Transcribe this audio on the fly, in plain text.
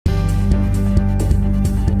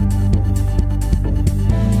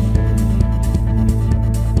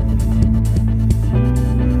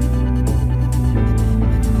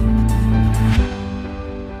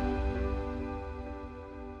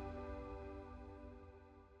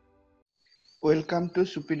Welcome to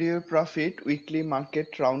Superior Profit Weekly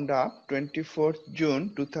Market Roundup, 24th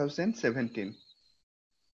June 2017.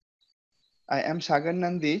 I am Sagar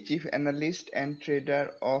Nandi, Chief Analyst and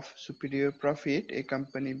Trader of Superior Profit, a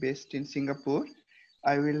company based in Singapore.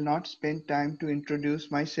 I will not spend time to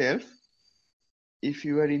introduce myself. If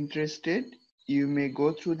you are interested, you may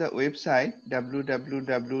go through the website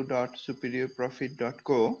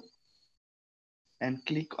www.superiorprofit.co and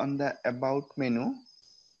click on the About menu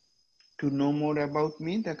to know more about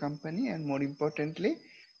me, the company, and more importantly,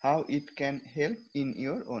 how it can help in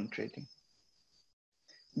your own trading.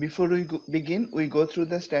 Before we begin, we go through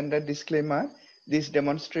the standard disclaimer. This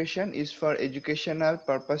demonstration is for educational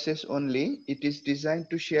purposes only. It is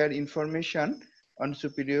designed to share information on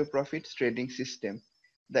Superior Profit's trading system.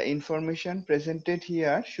 The information presented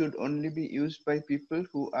here should only be used by people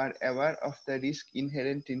who are aware of the risk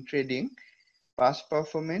inherent in trading. Past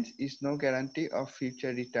performance is no guarantee of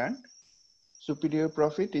future return. Superior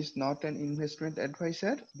Profit is not an investment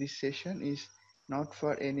advisor. This session is not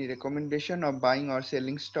for any recommendation of buying or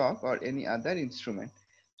selling stock or any other instrument.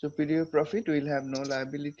 Superior Profit will have no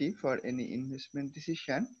liability for any investment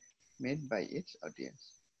decision made by its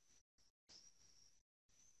audience.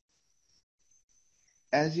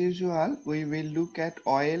 As usual, we will look at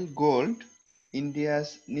oil, gold,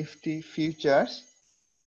 India's Nifty futures,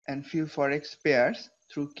 and few forex pairs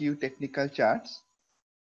through Q technical charts.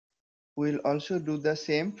 We'll also do the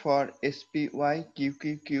same for SPY,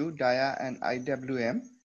 QQQ, DIA, and IWM,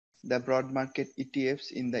 the broad market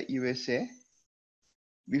ETFs in the USA.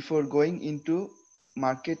 Before going into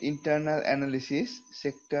market internal analysis,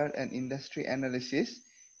 sector and industry analysis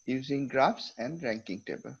using graphs and ranking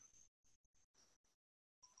table.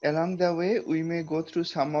 Along the way, we may go through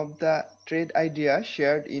some of the trade ideas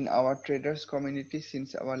shared in our traders community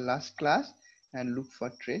since our last class and look for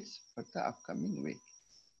trades for the upcoming week.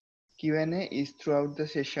 Q&A is throughout the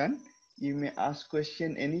session. You may ask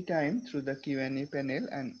questions anytime through the Q&A panel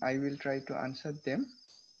and I will try to answer them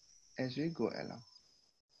as we go along.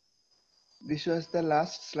 This was the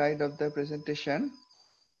last slide of the presentation.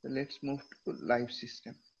 So let's move to live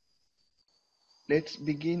system. Let's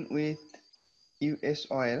begin with US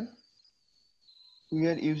oil. We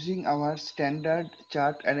are using our standard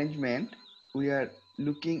chart arrangement. We are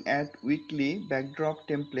looking at weekly backdrop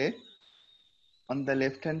template on the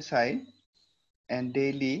left hand side and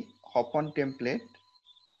daily hop on template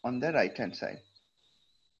on the right hand side.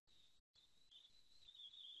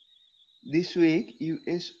 This week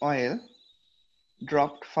US oil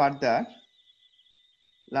dropped further.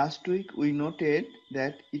 Last week we noted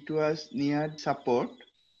that it was near support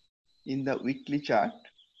in the weekly chart.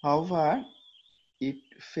 However, it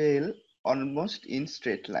fell almost in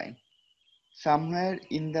straight line. Somewhere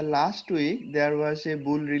in the last week there was a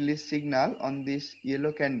bull release signal on this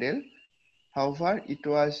yellow candle. However, it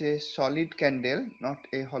was a solid candle, not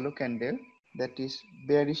a hollow candle, that is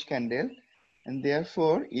bearish candle, and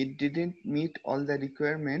therefore it didn't meet all the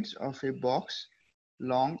requirements of a box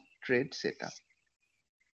long trade setup.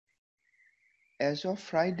 As of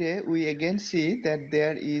Friday, we again see that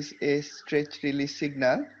there is a stretch release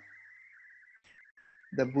signal,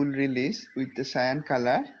 the bull release with the cyan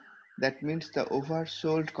color. That means the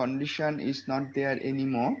oversold condition is not there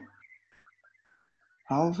anymore.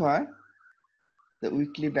 However, the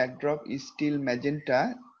weekly backdrop is still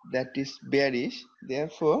magenta, that is bearish.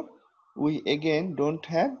 Therefore, we again don't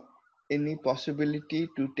have any possibility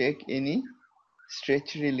to take any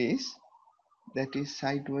stretch release, that is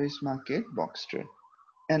sideways market box trade.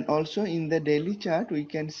 And also in the daily chart we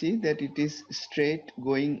can see that it is straight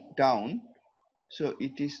going down, so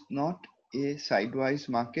it is not a sideways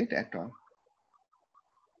market at all.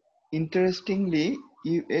 Interestingly,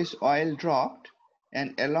 US oil dropped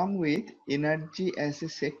and along with energy as a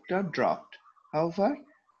sector dropped. However,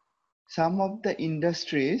 some of the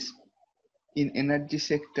industries in energy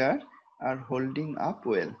sector are holding up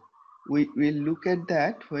well. We will look at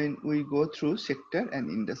that when we go through sector and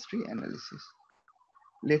industry analysis.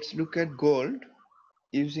 Let's look at gold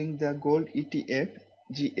using the gold ETF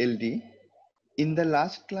GLD. In the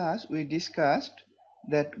last class, we discussed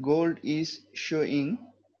that gold is showing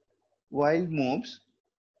wild moves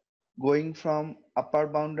going from upper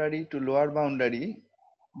boundary to lower boundary,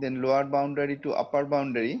 then lower boundary to upper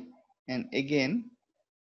boundary, and again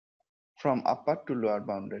from upper to lower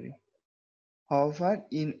boundary. However,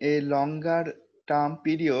 in a longer term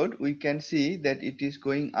period, we can see that it is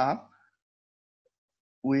going up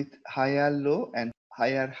with higher low and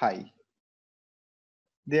higher high.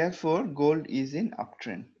 Therefore, gold is in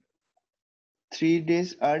uptrend. 3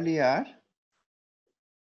 days earlier,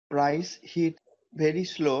 price hit very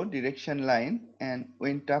slow direction line and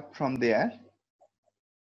went up from there.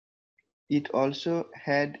 It also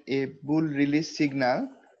had a bull release signal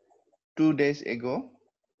 2 days ago.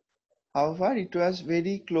 However, it was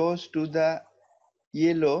very close to the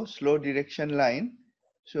yellow slow direction line,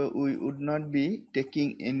 so we would not be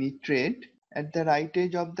taking any trade. At the right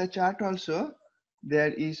edge of the chart also,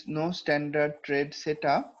 there is no standard trade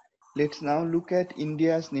setup. Let's now look at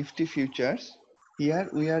India's Nifty futures. Here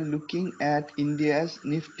we are looking at India's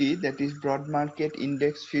Nifty, that is broad market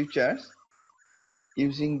index futures,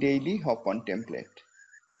 using daily hop-on template.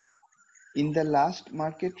 In the last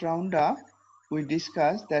market roundup, we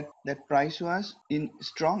discussed that price was in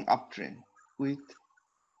strong uptrend with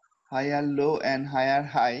higher low and higher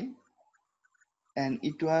high, and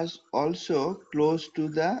it was also close to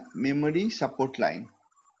the memory support line.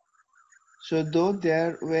 So though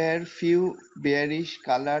there were few bearish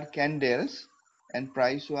color candles and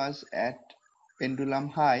price was at pendulum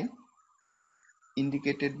high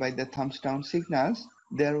indicated by the thumbs down signals,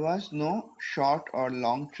 there was no short or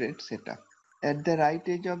long trade setup. At the right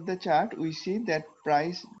edge of the chart, we see that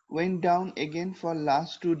price went down again for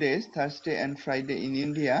last 2 days, Thursday and Friday in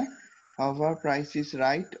India. However, price is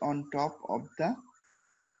right on top of the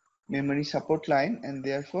memory support line, and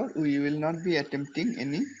therefore we will not be attempting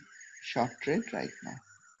any short trade right now.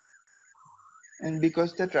 And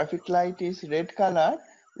because the traffic light is red color,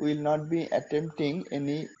 we will not be attempting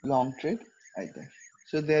any long trade either.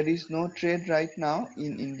 So there is no trade right now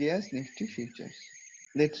in India's Nifty futures.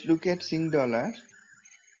 Let's look at Sing dollar.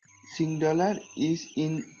 Sing dollar is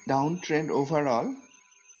in downtrend overall.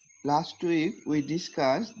 Last week we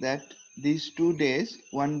discussed that these 2 days,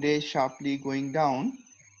 one day sharply going down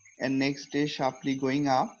and next day sharply going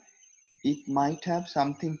up, it might have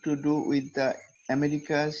something to do with the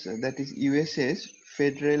America's, that is USA's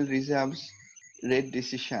Federal Reserve's rate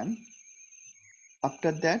decision.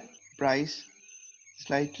 After that, price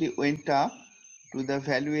slightly went up to the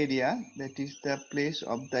value area, that is the place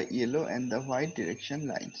of the yellow and the white direction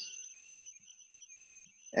lines.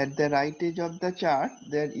 At the right edge of the chart,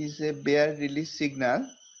 there is a bear release signal,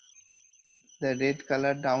 the red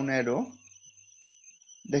color down arrow.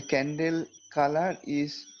 The candle color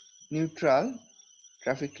is neutral,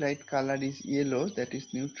 traffic light color is yellow, that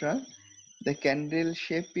is neutral. The candle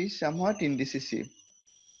shape is somewhat indecisive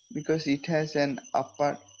because it has an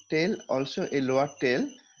upper tail, also a lower tail.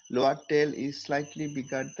 Lower tail is slightly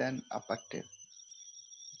bigger than upper tail.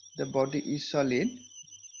 The body is solid.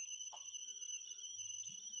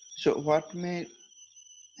 So what may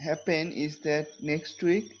happen is that next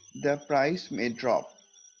week the price may drop.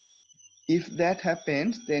 If that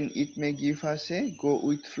happens, then it may give us a go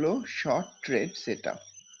with flow short trade setup.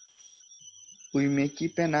 We may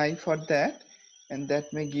keep an eye for that, and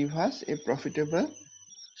that may give us a profitable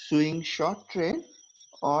swing short trade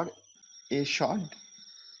or a short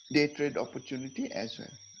day trade opportunity as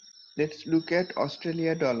well. Let's look at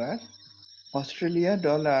Australia dollar. Australia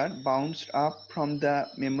dollar bounced up from the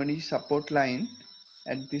memory support line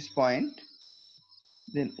at this point,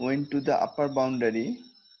 then went to the upper boundary.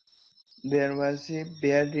 There was a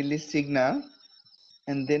bear release signal,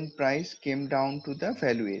 and then price came down to the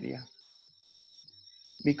value area.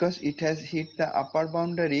 Because it has hit the upper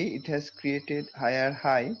boundary, it has created higher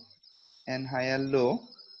high and higher low.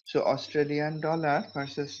 So Australian dollar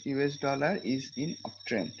versus US dollar is in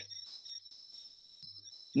uptrend.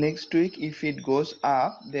 Next week, if it goes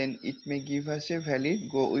up, then it may give us a valid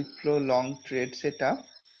go with flow long trade setup.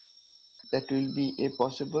 That will be a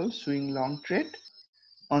possible swing long trade.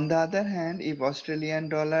 On the other hand, if Australian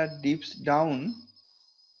dollar dips down,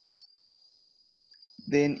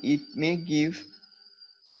 then it may give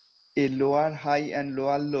a lower high and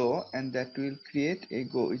lower low, and that will create a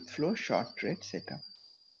go with flow short trade setup.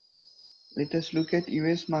 Let us look at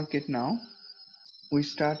US market now. We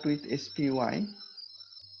start with SPY.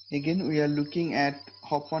 Again, we are looking at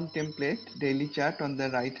hop on template daily chart on the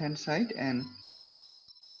right hand side and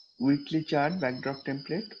weekly chart backdrop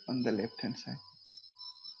template on the left hand side.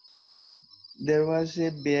 There was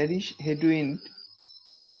a bearish headwind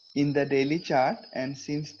in the daily chart, and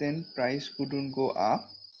since then price couldn't go up.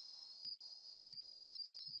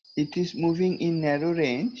 It is moving in narrow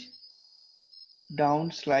range,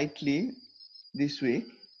 down slightly this week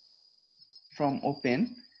from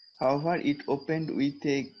open. However, it opened with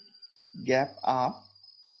a gap up.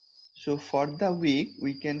 So for the week,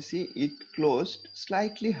 we can see it closed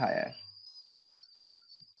slightly higher.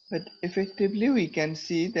 But effectively, we can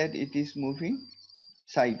see that it is moving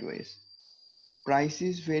sideways. Price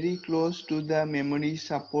is very close to the memory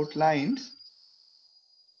support lines.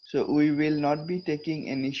 So we will not be taking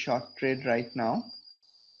any short trade right now.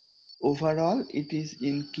 Overall, it is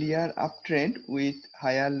in clear uptrend with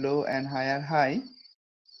higher low and higher high.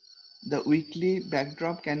 The weekly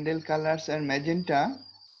backdrop candle colors are magenta,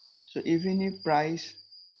 so even if price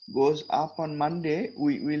goes up on Monday,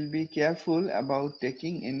 we will be careful about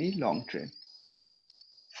taking any long trade.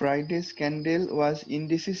 Friday's candle was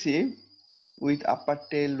indecisive with upper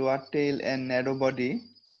tail, lower tail and narrow body.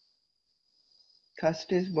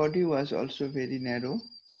 Thursday's body was also very narrow.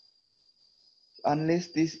 Unless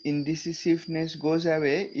this indecisiveness goes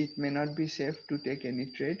away, it may not be safe to take any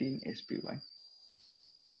trade in SPY.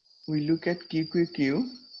 We look at QQQ.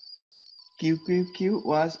 QQQ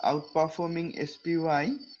was outperforming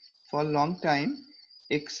SPY for a long time,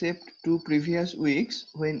 except 2 previous weeks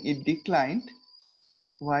when it declined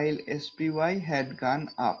while SPY had gone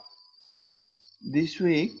up. This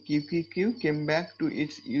week, QQQ came back to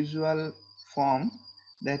its usual form,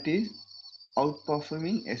 that is,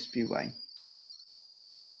 outperforming SPY.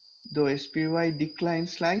 Though SPY declined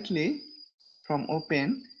slightly from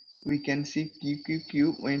open, we can see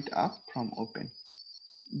QQQ went up from open.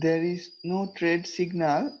 There is no trade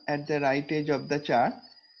signal at the right edge of the chart.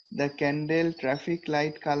 The candle traffic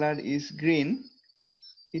light color is green.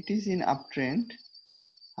 It is in uptrend,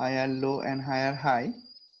 higher low and higher high.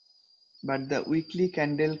 But the weekly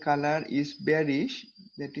candle color is bearish,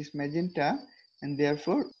 that is magenta, and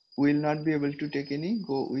therefore we will not be able to take any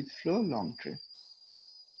go with flow long trade.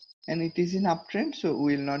 And it is in uptrend, so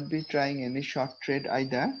we will not be trying any short trade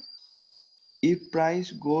either. If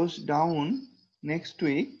price goes down next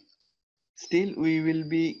week, still we will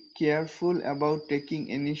be careful about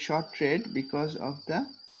taking any short trade because of the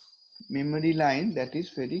memory line that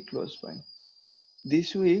is very close by.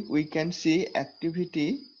 This week we can see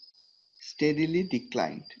activity steadily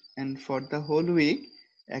declined, and for the whole week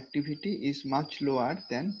activity is much lower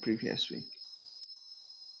than previous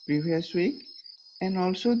week. And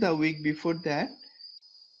also the week before that,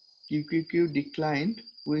 QQQ declined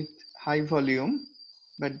with high volume,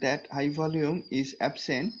 but that high volume is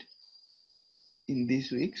absent in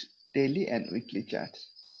this week's daily and weekly charts.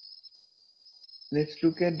 Let's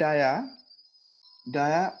look at DIA.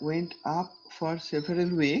 DIA went up for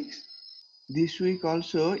several weeks. This week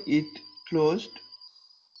also it closed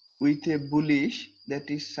with a bullish, that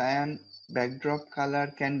is cyan backdrop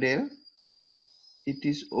color candle. It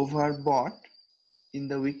is overbought in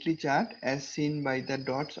the weekly chart as seen by the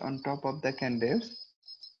dots on top of the candles.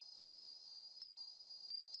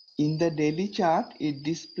 In the daily chart, it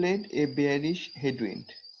displayed a bearish headwind,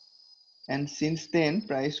 and since then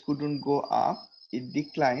price couldn't go up. It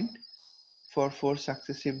declined for 4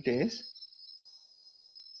 successive days.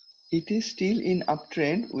 It is still in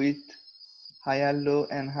uptrend with higher low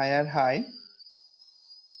and higher high.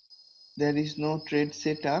 There is no trade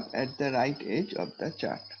setup at the right edge of the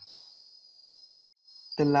chart.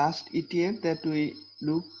 The last ETF that we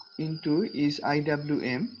look into is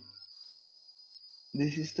IWM.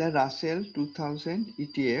 This is the Russell 2000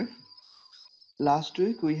 ETF. Last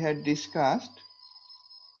week we had discussed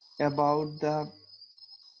about the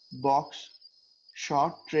box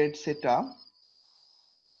short trade setup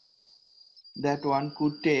that one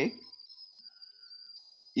could take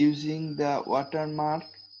using the watermark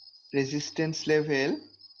resistance level,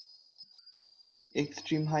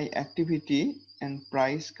 extreme high activity and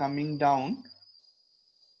price coming down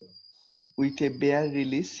with a bear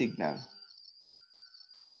release signal.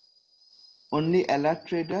 Only alert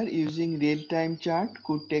trader using real-time chart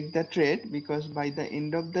could take the trade, because by the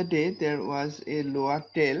end of the day there was a lower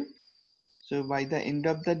tail. So by the end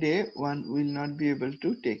of the day one will not be able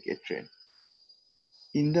to take a trade.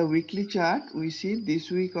 In the weekly chart we see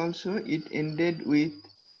this week also it ended with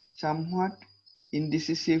somewhat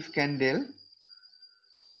indecisive candle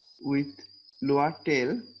with lower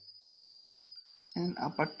tail and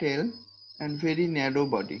upper tail and very narrow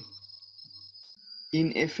body.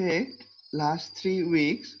 In effect, last 3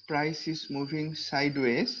 weeks price is moving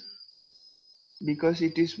sideways. Because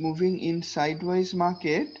it is moving in sideways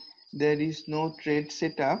market, there is no trade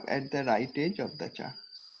setup at the right edge of the chart.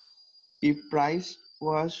 If price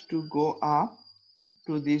was to go up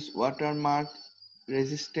to this watermark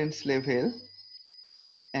resistance level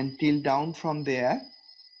and till down from there,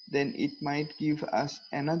 then it might give us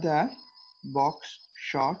another box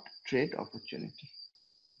short trade opportunity.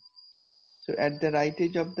 So at the right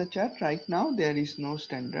edge of the chart right now, there is no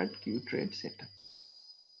standard Q trade setup.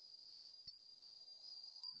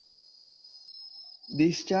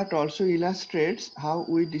 This chart also illustrates how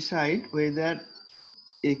we decide whether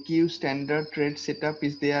a Q standard trade setup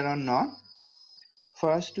is there or not.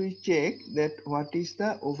 First, we check that what is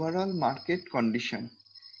the overall market condition.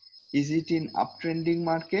 Is it in uptrending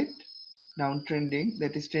market, downtrending,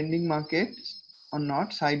 that is trending market or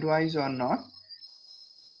not, sideways or not?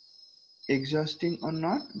 exhausting or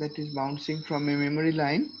not, that is bouncing from a memory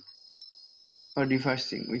line or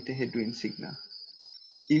reversing with a headwind signal.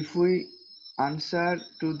 If we answer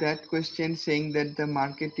to that question saying that the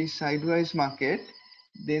market is sideways market,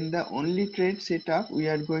 then the only trade setup we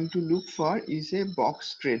are going to look for is a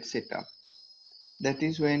box trade setup. That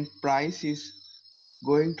is when price is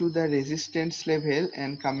going to the resistance level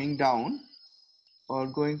and coming down, or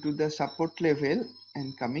going to the support level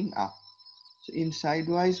and coming up. So in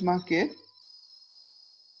sideways market,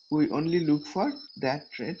 we only look for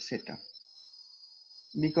that trade setup.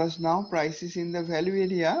 Because now price is in the value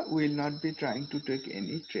area, we will not be trying to take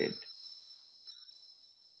any trade.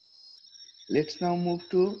 Let's now move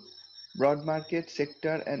to broad market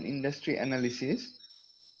sector and industry analysis.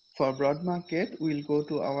 For broad market, we'll go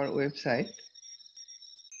to our website.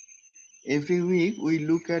 Every week, we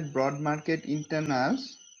look at broad market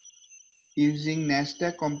internals using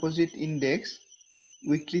Nasdaq Composite Index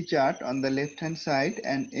weekly chart on the left hand side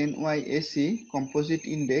and NYSE Composite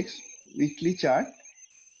Index weekly chart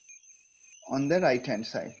on the right hand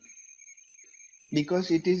side.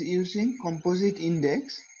 Because it is using composite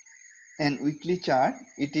index and weekly chart,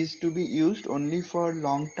 it is to be used only for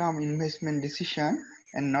long-term investment decision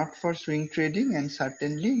and not for swing trading, and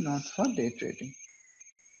certainly not for day trading.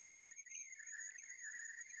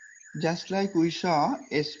 Just like we saw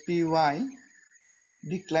SPY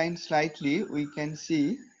decline slightly, we can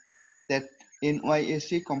see that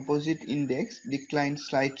NYSE Composite Index declined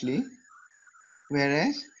slightly,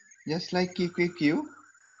 whereas just like QQQ,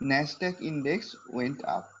 Nasdaq Index went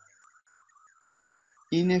up.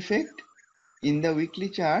 In effect, in the weekly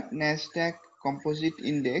chart, Nasdaq Composite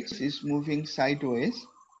Index is moving sideways,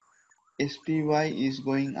 SPY is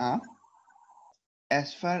going up.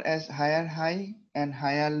 As far as higher high and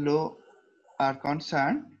higher low are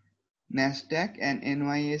concerned, Nasdaq and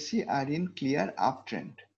NYSE are in clear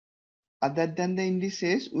uptrend. Other than the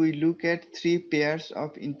indices, we look at three pairs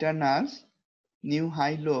of internals: new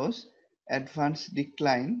high lows, advanced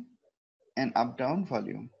decline, and up-down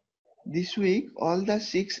volume. This week, all the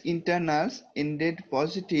 6 internals ended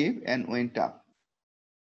positive and went up.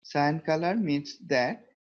 Cyan color means that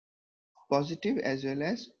positive as well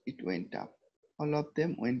as it went up. All of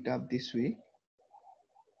them went up this week.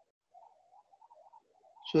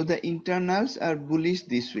 So the internals are bullish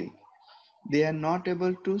this week. They are not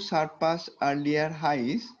able to surpass earlier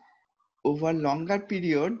highs. Over longer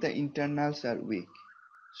period, the internals are weak.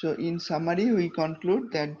 So in summary, we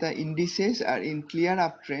conclude that the indices are in clear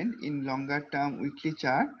uptrend in longer term weekly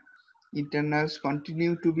chart. Internals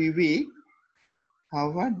continue to be weak.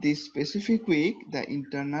 However, this specific week, the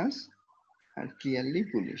internals are clearly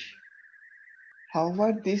bullish.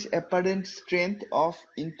 However, this apparent strength of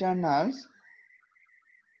internals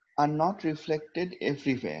are not reflected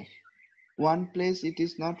everywhere. One place it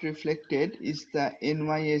is not reflected is the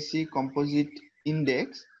NYSE Composite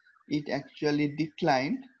Index. It actually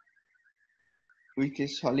declined with a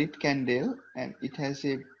solid candle, and it has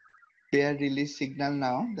a bear release signal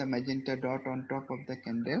now, the magenta dot on top of the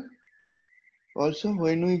candle. Also,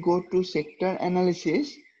 when we go to sector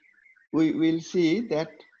analysis, we will see that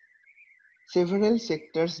several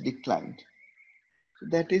sectors declined. So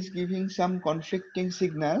that is giving some conflicting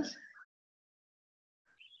signals.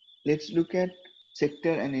 Let's look at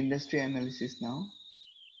sector and industry analysis now.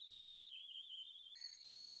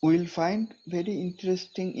 We'll find very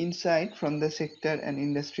interesting insight from the sector and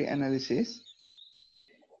industry analysis.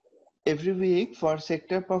 Every week for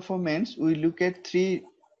sector performance, we look at 3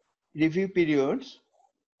 review periods.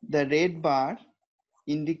 The red bar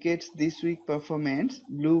indicates this week performance,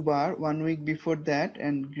 blue bar 1 week before that,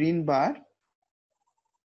 and green bar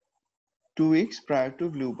 2 weeks prior to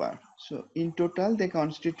blue bar. So in total, they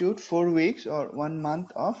constitute 4 weeks or 1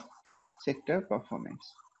 month of sector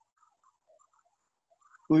performance.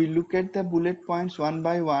 We look at the bullet points one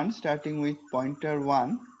by one, starting with pointer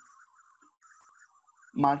 1.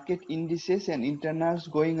 Market indices and internals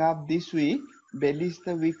going up this week belies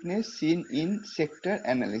the weakness seen in sector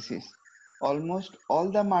analysis. Almost all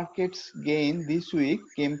the markets gain this week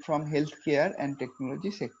came from healthcare and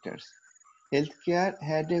technology sectors. Healthcare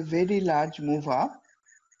had a very large move up,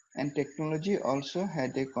 and technology also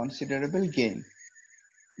had a considerable gain.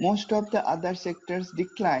 Most of the other sectors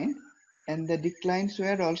declined, and the declines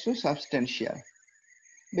were also substantial.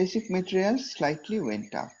 Basic materials slightly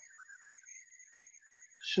went up.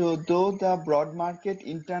 So though the broad market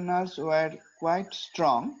internals were quite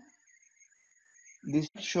strong, this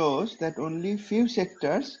shows that only few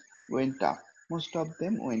sectors went up. Most of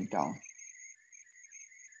them went down.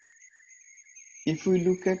 If we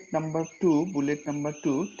look at number 2, bullet number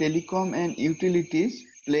 2, telecom and utilities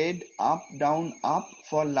played up, down, up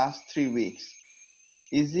for last 3 weeks.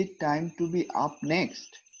 Is it time to be up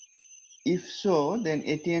next? If so, then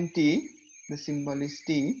AT&T, the symbol is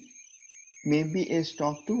T, may be a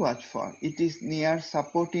stock to watch for. It is near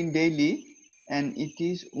support in daily and it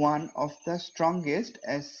is one of the strongest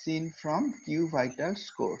as seen from Q Vital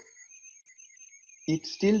score. It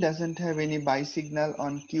still doesn't have any buy signal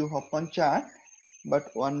on Q hop on chart, but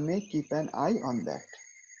one may keep an eye on that.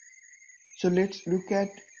 So let's look at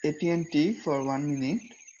AT&T for 1 minute.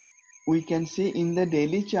 We can see in the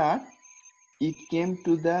daily chart, it came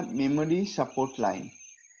to the memory support line.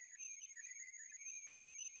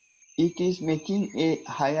 It is making a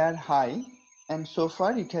higher high and so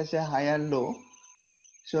far it has a higher low.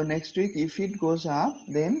 So next week if it goes up,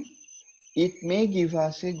 then it may give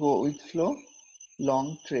us a go with flow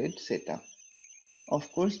long trade setup.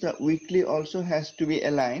 Of course, the weekly also has to be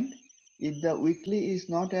aligned. If the weekly is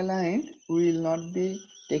not aligned, we will not be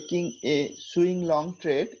taking a swing long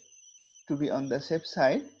trade to be on the safe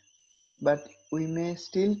side, but we may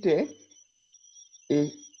still take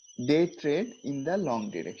a day trade in the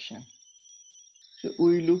long direction. So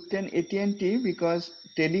we looked at AT&T because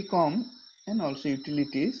telecom and also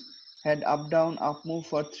utilities had up move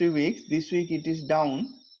for 3 weeks. This week it is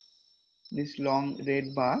down, this long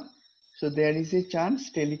red bar. So there is a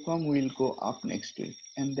chance telecom will go up next week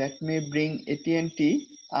and that may bring AT&T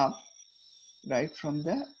up right from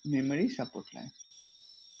the memory support line.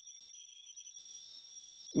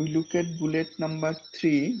 We look at bullet number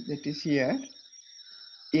 3, that is here.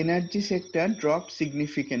 Energy sector dropped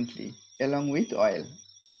significantly along with oil.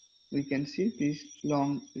 We can see this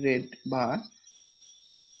long red bar.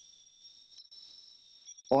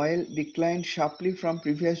 Oil declined sharply from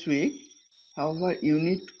previous week. However,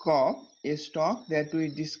 unit COP, a stock that we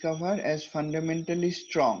discover as fundamentally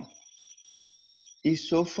strong, is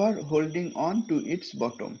so far holding on to its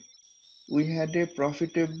bottom. We had a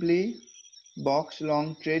profitably box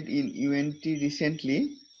long trade in UNT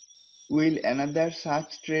recently. Will another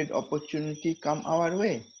such trade opportunity come our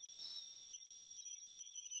way?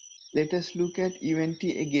 Let us look at UNT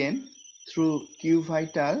again through Q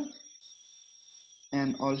Vital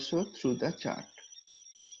and also through the chart.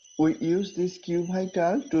 We use this Q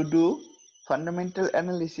Vital to do fundamental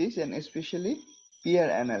analysis and especially peer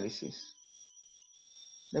analysis.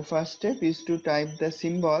 The first step is to type the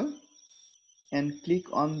symbol and click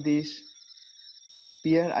on this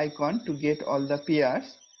peer icon to get all the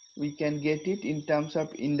peers. We can get it in terms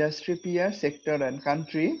of industry peer, sector and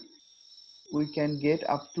country. We can get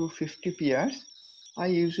up to 50 peers. I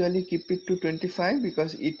usually keep it to 25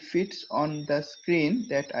 because it fits on the screen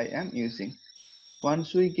that I am using.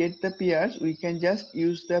 Once we get the peers, we can just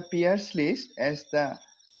use the peers list as the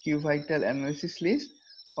Q Vital analysis list,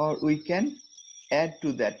 or we can add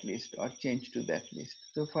to that list or change to that list.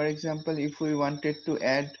 So for example, if we wanted to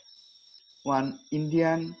add one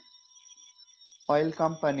Indian oil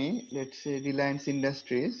company, let's say Reliance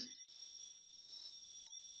Industries,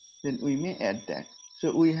 then we may add that.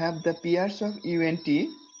 So we have the peers of UNT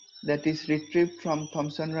that is retrieved from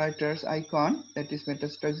Thomson Reuters icon, that is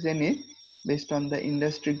Metastock Zenith, based on the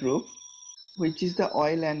industry group, which is the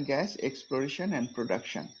oil and gas exploration and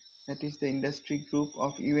production. That is the industry group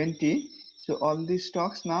of UNT. So all these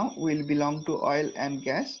stocks now will belong to oil and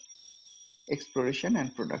gas exploration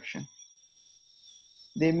and production.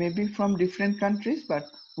 They may be from different countries, but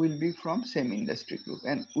will be from same industry group.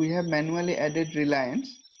 And we have manually added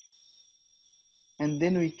Reliance. And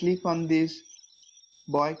then we click on this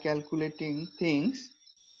boy calculating things.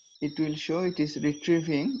 It will show it is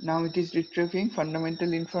retrieving. Now it is retrieving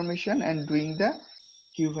fundamental information and doing the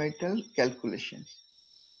Q Vital calculations.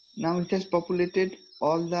 Now it has populated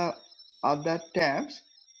all the other tabs.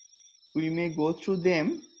 We may go through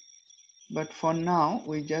them, but for now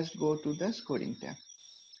we just go to the scoring tab.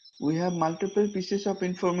 We have multiple pieces of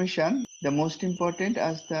information. The most important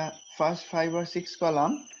as the first 5 or 6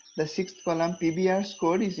 column. The 6th column PBR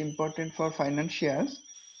score is important for financials.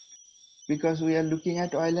 Because we are looking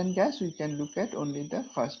at oil and gas, we can look at only the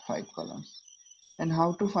first 5 columns. And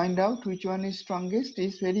how to find out which one is strongest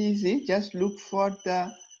is very easy. Just look for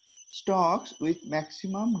the stocks with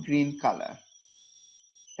maximum green color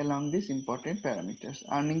along these important parameters.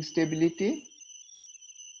 Earning stability,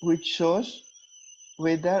 which shows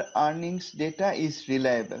whether earnings data is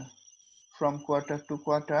reliable from quarter to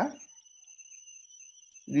quarter.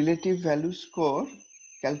 Relative value score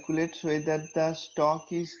calculates whether the stock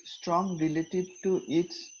is strong relative to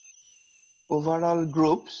its overall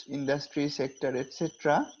groups, industry, sector,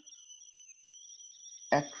 etc.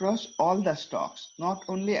 across all the stocks, not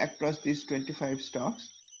only across these 25 stocks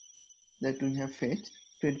that we have fetched,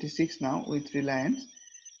 26 now with Reliance.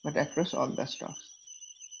 but across all the stocks.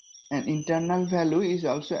 And internal value is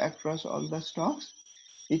also across all the stocks.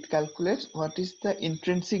 It calculates what is the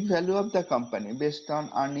intrinsic value of the company based on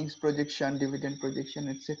earnings projection, dividend projection,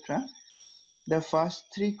 etc. The first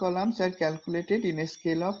three columns are calculated in a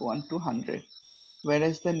scale of 1 to 100,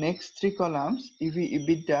 whereas the next three columns, EV,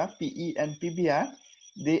 EBITDA, PE, and PBR,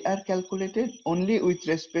 they are calculated only with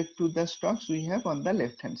respect to the stocks we have on the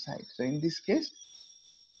left-hand side. So in this case,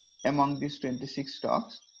 among these 26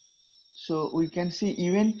 stocks, so we can see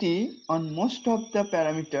UNT on most of the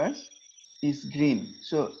parameters is green.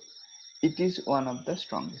 So it is one of the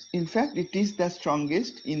strongest. In fact, it is the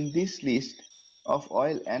strongest in this list of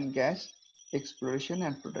oil and gas exploration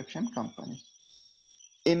and production companies.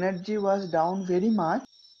 Energy was down very much.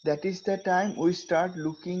 That is the time we start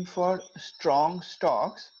looking for strong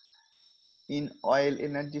stocks in oil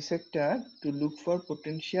energy sector to look for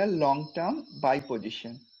potential long-term buy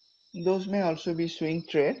position. Those may also be swing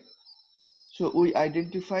trade. So we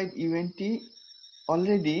identified UNT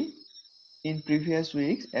already in previous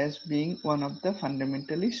weeks as being one of the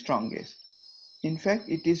fundamentally strongest. In fact,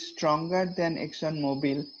 it is stronger than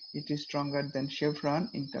ExxonMobil, it is stronger than Chevron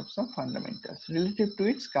in terms of fundamentals relative to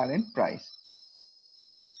its current price.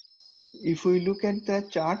 If we look at the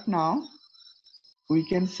chart now, we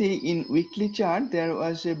can see in weekly chart there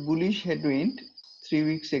was a bullish headwind 3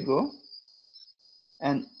 weeks ago,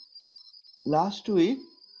 and last week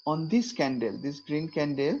on this candle, this green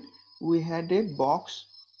candle, we had a box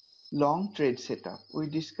long trade setup. We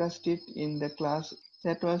discussed it in the class.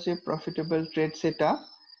 That was a profitable trade setup.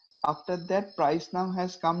 After that, price now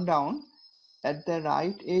has come down. At the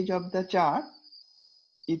right edge of the chart,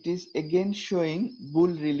 it is again showing bull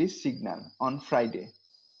release signal on Friday.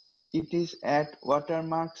 It is at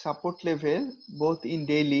watermark support level both in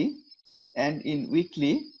daily and in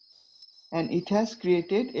weekly, and it has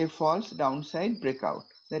created a false downside breakout.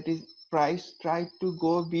 That is, price tried to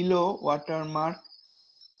go below watermark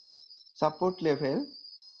support level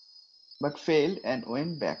but failed and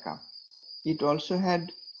went back up. It also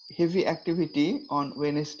had heavy activity on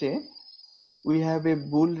Wednesday. We have a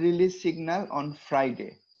bull release signal on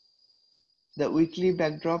Friday. The weekly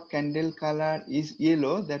backdrop candle color is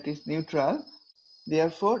yellow, that is neutral.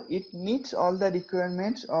 Therefore, it meets all the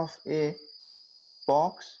requirements of a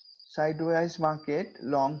box sideways market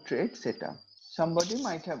long trade setup. Somebody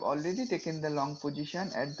might have already taken the long position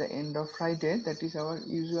at the end of Friday. That is our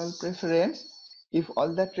usual preference. If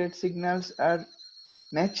all the trade signals are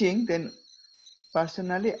matching, then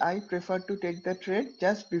personally I prefer to take the trade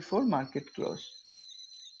just before market close.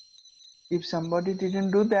 If somebody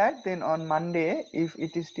didn't do that, then on Monday, if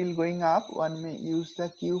it is still going up, one may use the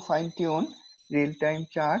Q fine-tune real-time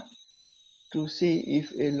chart to see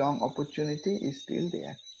if a long opportunity is still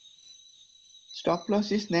there. Stop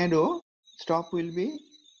loss is narrow. Stop will be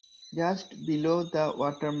just below the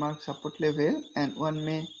watermark support level, and one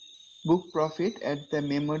may book profit at the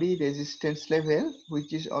memory resistance level,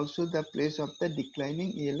 which is also the place of the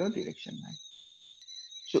declining yellow direction line.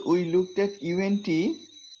 So we looked at UNT.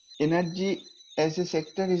 Energy as a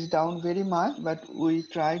sector is down very much, but we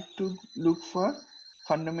tried to look for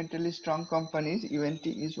fundamentally strong companies. UNT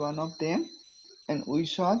is one of them, and we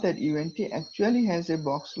saw that UNT actually has a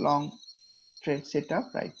box long trade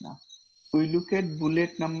setup right now. We look at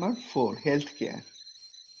bullet number 4, healthcare.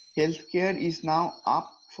 Healthcare is now up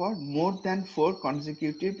for more than 4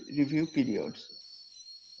 consecutive review periods.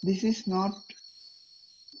 This is not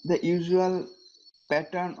the usual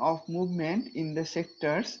pattern of movement in the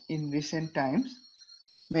sectors in recent times.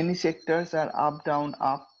 Many sectors are up, down,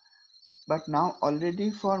 up, but now already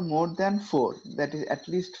for more than 4, that is at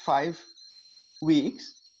least 5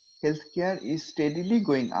 weeks, healthcare is steadily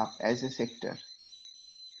going up as a sector.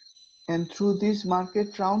 And through these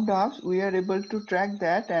market roundups, we are able to track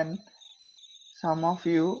that, and some of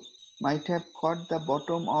you might have caught the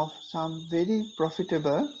bottom of some very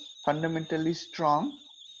profitable, fundamentally strong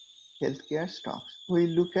healthcare stocks. We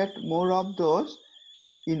look at more of those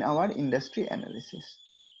in our industry analysis.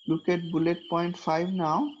 Look at bullet point 5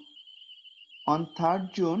 now. On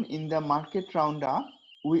 3rd June in the market roundup,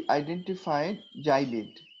 we identified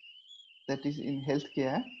Gilead, that is in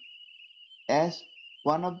healthcare, as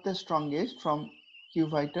one of the strongest from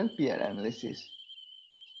QVital peer analysis.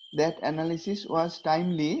 That analysis was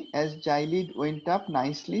timely as Gilead went up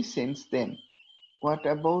nicely since then. What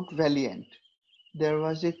about Valiant? There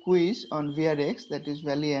was a quiz on VRX, that is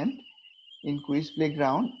Valiant, in quiz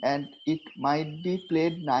playground, and it might be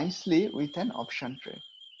played nicely with an option trade.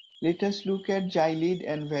 Let us look at Gilead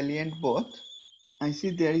and Valiant both. I see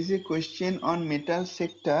there is a question on metal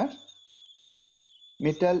sector.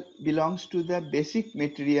 Metal belongs to the basic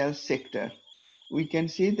materials sector. we can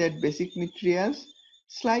see that basic materials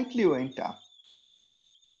slightly went up.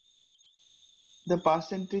 The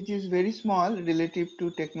percentage is very small relative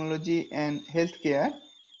to technology and healthcare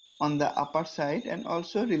on the upper side, and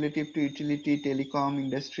also relative to utility, telecom,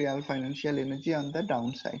 industrial, financial, energy on the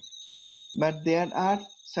downside. But there are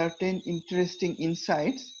certain interesting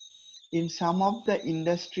insights in some of the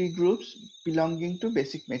industry groups belonging to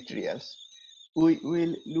basic materials. We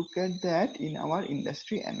will look at that in our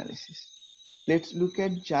industry analysis. Let's look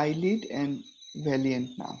at Xylid and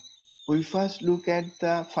Valiant now. We first look at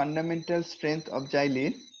the fundamental strength of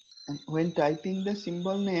Xylid. And when typing the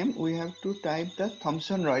symbol name, we have to type the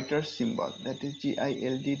Thomson Reuters symbol, that is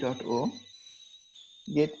GILD.O.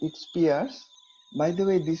 Get its peers. By the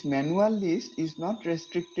way, this manual list is not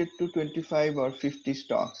restricted to 25 or 50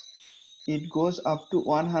 stocks. It goes up to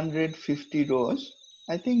 150 rows.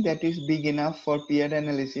 I think that is big enough for peer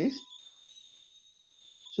analysis.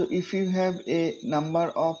 So if you have a number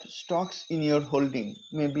of stocks in your holding,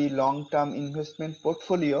 maybe long-term investment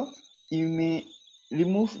portfolio, you may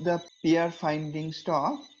remove the peer finding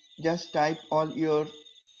stock. Just type all your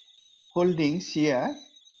holdings here,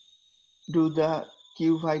 do the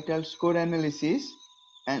Q Vital score analysis,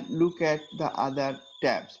 and look at the other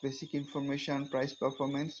tabs: basic information, price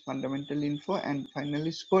performance, fundamental info, and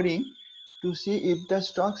finally scoring, to see if the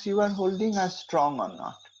stocks you are holding are strong or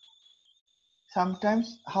not.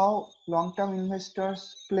 Sometimes how long-term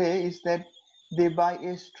investors play is that they buy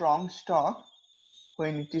a strong stock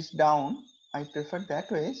when it is down. I prefer that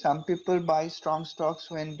way. Some people buy strong stocks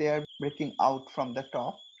when they are breaking out from the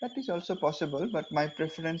top. That is also possible, but my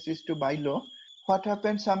preference is to buy low. What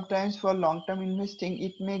happens sometimes for long-term investing,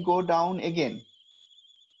 it may go down again.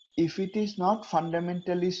 If it is not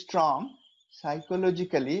fundamentally strong,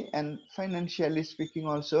 psychologically and financially speaking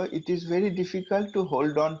also, it is very difficult to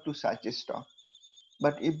hold on to such a stock.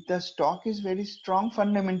 But if the stock is very strong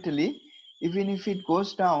fundamentally, even if it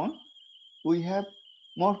goes down, we have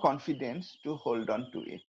more confidence to hold on to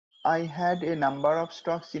it. I had a number of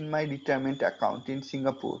stocks in my retirement account in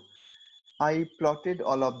Singapore. I plotted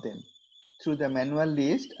all of them through the manual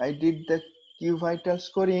list. I did the Q Vital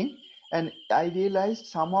scoring, and I realized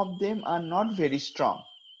some of them are not very strong.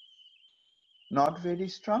 Not very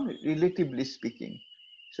strong, relatively speaking.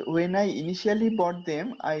 So when I initially bought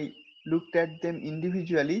them, I looked at them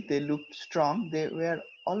individually. They looked strong. They were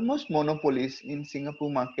almost monopolies in Singapore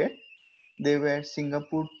market. They were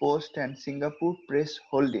Singapore Post and Singapore Press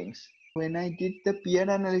Holdings. When I did the peer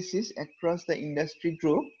analysis across the industry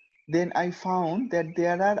group, then I found that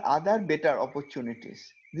there are other better opportunities.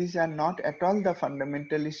 These are not at all the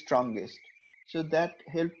fundamentally strongest. So that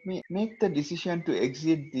helped me make the decision to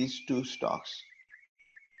exit these two stocks.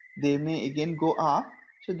 They may again go up,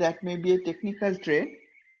 so that may be a technical trade,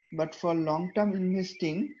 but for long-term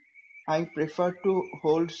investing, I prefer to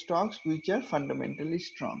hold stocks which are fundamentally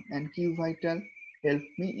strong, and Q Vital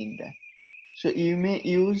helped me in that. So you may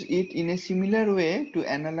use it in a similar way to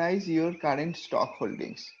analyze your current stock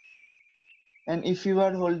holdings. And if you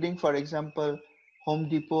are holding, for example, Home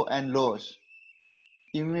Depot and Lowe's,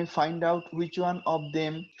 you may find out which one of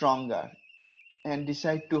them stronger and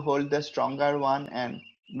decide to hold the stronger one and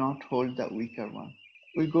not hold the weaker one.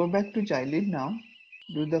 We go back to Xylid now,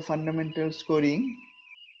 do the fundamental scoring.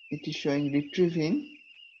 It is showing retrieving.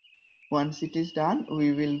 Once it is done,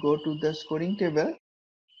 we will go to the scoring table.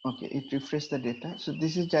 Okay, it refreshed the data. So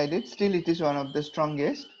this is Xylid. Still, it is one of the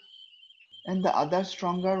strongest. And the other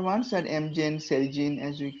stronger ones are Amgen, Celgene,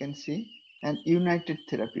 as we can see, and United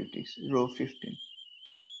Therapeutics, row 15.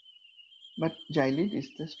 But Xylid is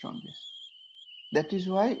the strongest. That is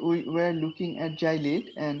why we were looking at Xylid,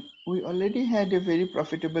 and we already had a very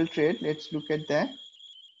profitable trade. Let's look at that.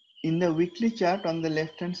 In the weekly chart on the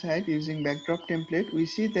left hand side using backdrop template, we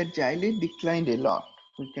see that Xylid declined a lot.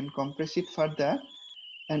 We can compress it further,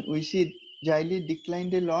 and we see Xylid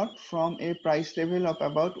declined a lot from a price level of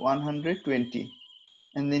about 120,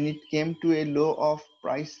 and then it came to a low of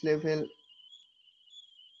price level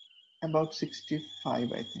about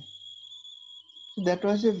 65, I think. So that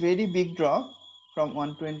was a very big drop from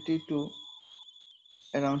 120 to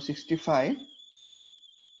around 65,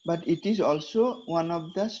 but it is also one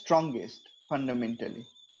of the strongest fundamentally.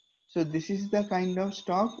 So this is the kind of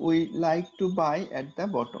stock we like to buy at the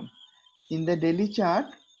bottom. In the daily chart,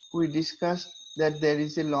 we discussed that there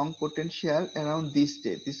is a long potential around this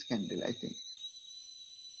day, this candle, I think.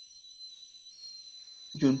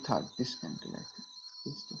 June 3rd, this candle, I think.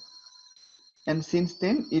 This day. And since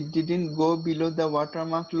then, it didn't go below the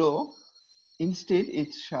watermark low. Instead,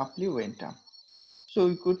 it sharply went up. So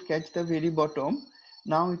we could catch the very bottom.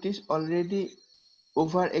 Now it is already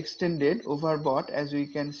overextended, overbought, as we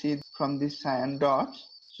can see from these cyan dots.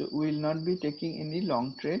 So we will not be taking any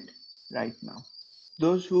long trade right now.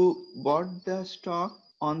 Those who bought the stock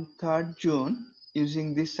on 3rd June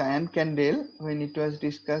using this cyan candle when it was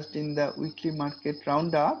discussed in the weekly market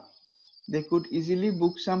roundup, they could easily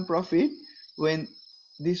book some profit when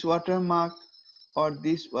this watermark or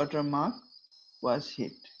this watermark was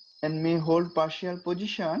hit, and may hold partial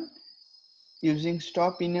position using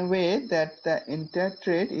stop in a way that the entire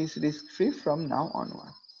trade is risk-free from now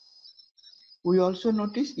onward. We also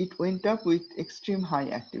notice it went up with extreme high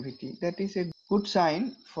activity. That is a good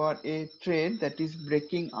sign for a trade that is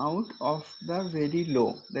breaking out of the very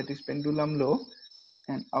low, that is pendulum low,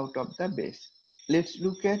 and out of the base. Let's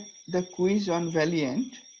look at the quiz on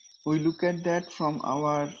Valiant. We look at that from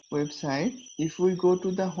our website. If we go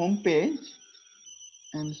to the home page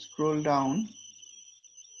and scroll down,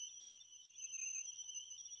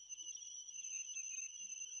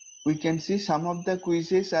 we can see some of the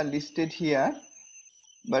quizzes are listed here,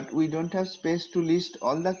 but we don't have space to list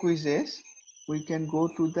all the quizzes. We can go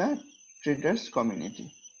to the traders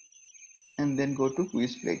community and then go to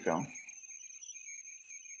quiz playground.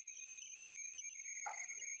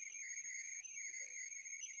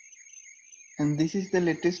 And this is the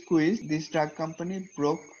latest quiz. This drug company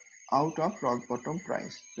broke out of rock bottom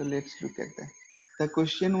price. So let's look at that. The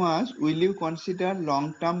question was, will you consider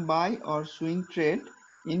long-term buy or swing trade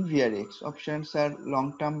in VRX? Options are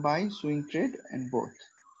long-term buy, swing trade, and both.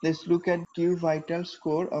 Let's look at Q vital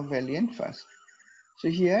score of Valiant first. So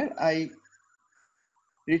here I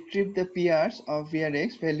retrieved the PRs of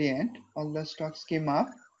VRX Valiant. All the stocks came up.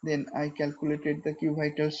 Then I calculated the Q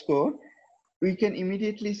vital score. We can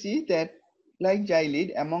immediately see that, like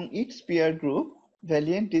Xylid, among its peer group,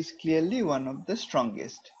 Valiant is clearly one of the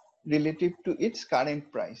strongest relative to its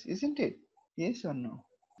current price, isn't it? Yes or no?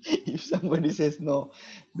 If somebody says no,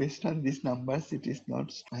 based on these numbers, it is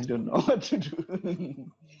not, I don't know what to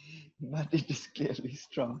do, but it is clearly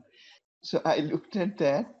strong. So I looked at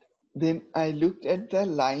that. Then I looked at the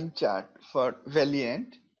line chart for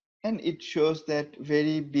Valiant, and it shows that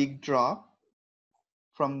very big drop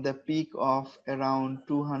from the peak of around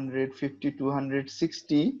 250,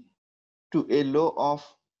 260 to a low of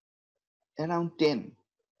around 10.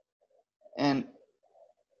 And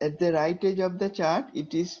at the right edge of the chart,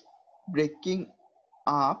 it is breaking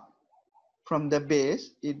up from the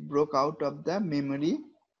base. It broke out of the memory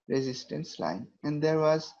resistance line, and there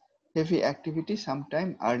was heavy activity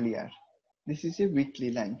sometime earlier. This is a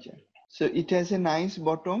weekly line chart. So it has a nice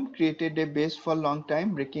bottom, created a base for long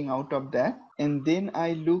time, breaking out of that. And then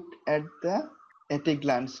I looked at a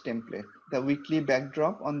glance template, the weekly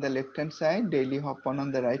backdrop on the left hand side, daily hop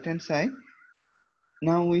on the right hand side.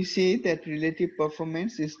 Now we see that relative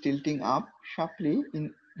performance is tilting up sharply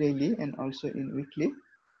in daily and also in weekly.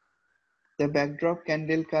 The backdrop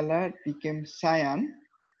candle color became cyan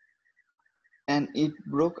and it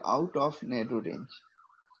broke out of narrow range.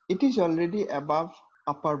 It is already above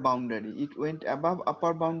upper boundary. It went above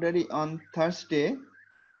upper boundary on Thursday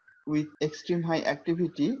with extreme high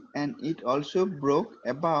activity, and it also broke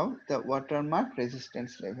above the watermark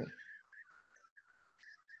resistance level.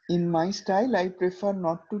 In my style, I prefer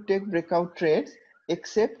not to take breakout trades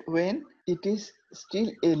except when it is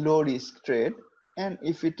still a low risk trade and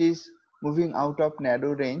if it is moving out of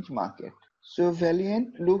narrow range market. So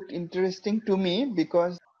Valiant looked interesting to me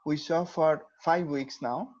because we saw for 5 weeks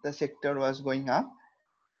now the sector was going up.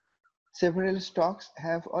 Several stocks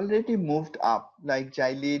have already moved up, like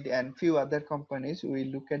Xylid and few other companies. We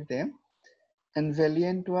look at them, and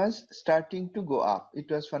Valiant was starting to go up.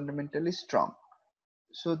 It was fundamentally strong.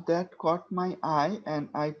 So that caught my eye, and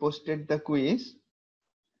I posted the quiz.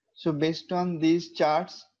 So based on these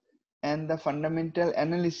charts and the fundamental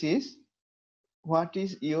analysis, what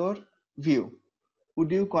is your view?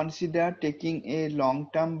 Would you consider taking a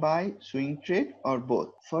long-term buy, swing trade, or both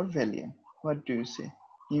for Valiant? What do you say?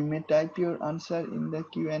 You may type your answer in the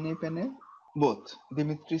Q&A panel. Both.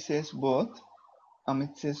 Dimitri says both.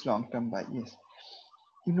 Amit says long-term buy. Yes.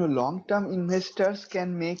 You know, long-term investors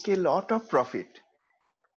can make a lot of profit.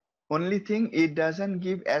 Only thing, it doesn't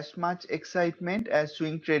give as much excitement as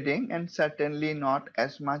swing trading and certainly not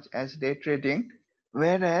as much as day trading.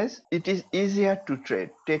 Whereas it is easier to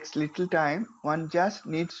trade, takes little time, one just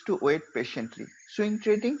needs to wait patiently. Swing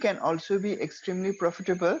trading can also be extremely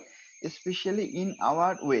profitable, especially in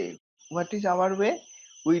our way. What is our way?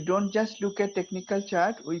 We don't just look at technical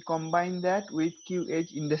chart, we combine that with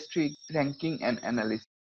QH industry ranking and analysis.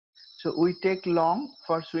 So we take long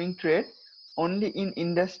for swing trade only in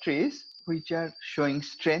industries which are showing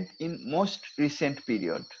strength in most recent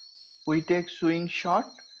period. We take swing short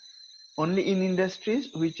only in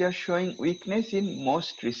industries which are showing weakness in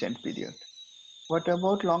most recent period. What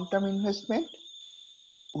about long-term investment?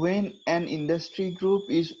 When an industry group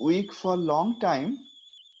is weak for long time,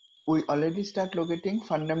 we already start locating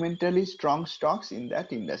fundamentally strong stocks in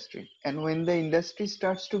that industry. And when the industry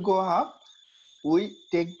starts to go up, we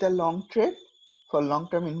take the long trade for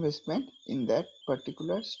long-term investment in that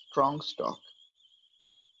particular strong stock.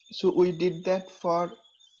 So we did that for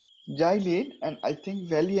Xylene, and I think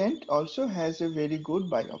Valiant also has a very good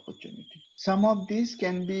buy opportunity. Some of these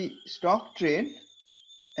can be stock trade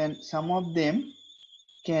and some of them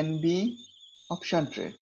can be option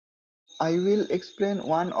trade. I will explain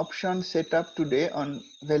one option setup today on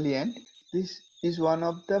Valiant. This is one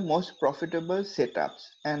of the most profitable setups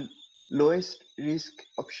and lowest risk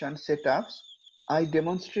option setups. I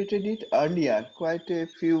demonstrated it earlier, quite a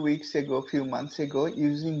few weeks ago, few months ago,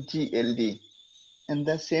 using GLD. And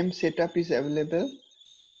the same setup is available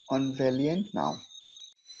on Valiant now.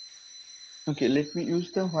 Okay, let me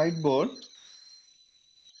use the whiteboard.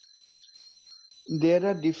 There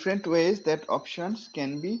are different ways that options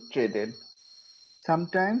can be traded.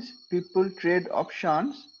 Sometimes people trade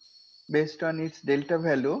options based on its delta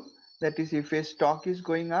value. That is, if a stock is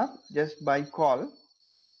going up, just buy call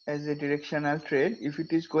as a directional trade. If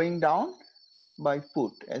it is going down, buy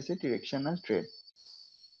put as a directional trade.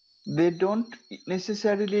 They don't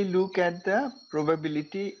necessarily look at the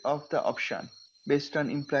probability of the option based on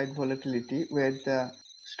implied volatility, where the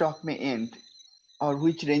stock may end or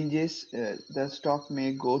which ranges the stock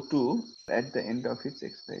may go to at the end of its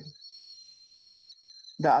expiry.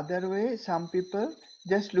 The other way, some people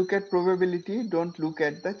just look at probability, don't look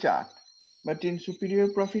at the chart. But in superior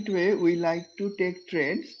profit way, we like to take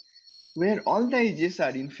trades where all the edges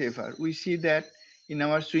are in favor. We see that in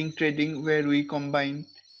our swing trading, where we combine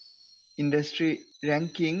industry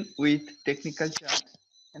ranking with technical charts.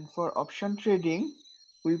 And for option trading,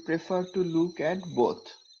 we prefer to look at both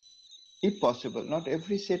if possible. Not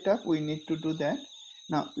every setup we need to do that.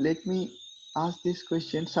 Now let me ask this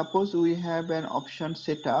question. Suppose we have an option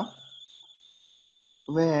setup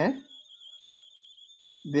where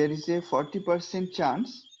there is a 40%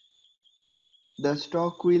 chance the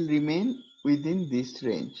stock will remain within this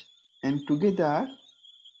range, and together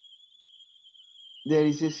there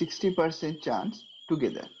is a 60% chance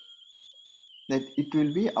together that it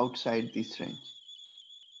will be outside this range.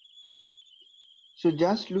 So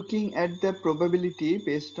just looking at the probability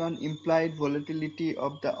based on implied volatility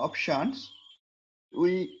of the options,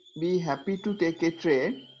 we be happy to take a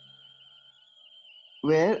trade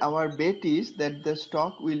where our bet is that the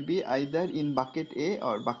stock will be either in bucket A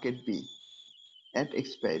or bucket B at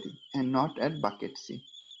expiry and not at bucket C.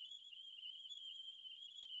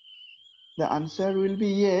 The answer will be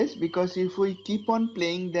yes, because if we keep on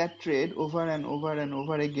playing that trade over and over and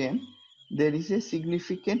over again, there is a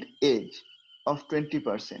significant edge of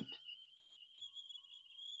 20%.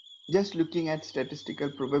 Just looking at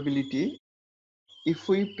statistical probability, if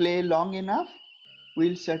we play long enough,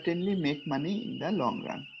 we'll certainly make money in the long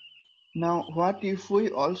run. Now, what if we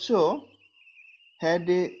also had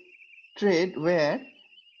a trade where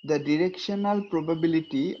the directional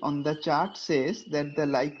probability on the chart says that the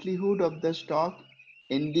likelihood of the stock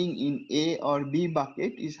ending in A or B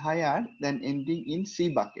bucket is higher than ending in C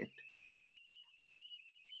bucket?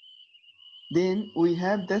 Then we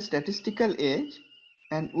have the statistical edge,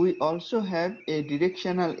 and we also have a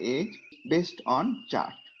directional edge based on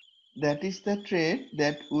chart. That is the trade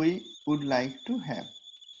that we would like to have.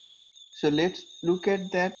 So let's look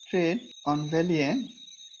at that trade on Valiant.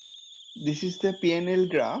 This is the P&L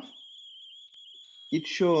graph. It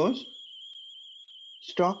shows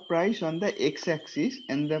stock price on the x-axis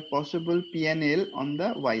and the possible P&L on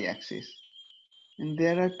the y-axis. And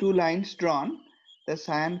there are two lines drawn. The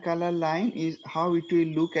cyan color line is how it will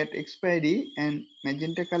look at expiry, and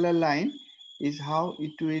magenta color line is how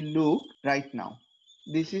it will look right now.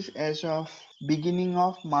 This is as of beginning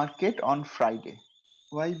of market on Friday.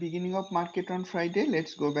 Why beginning of market on Friday?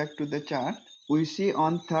 Let's go back to the chart. We see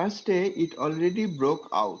on Thursday it already broke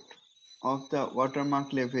out of the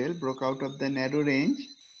watermark level, broke out of the narrow range,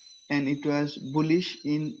 and it was bullish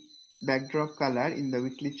in backdrop color in the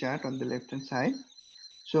weekly chart on the left hand side.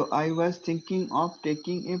 So I was thinking of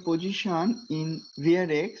taking a position in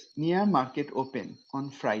VRX near market open on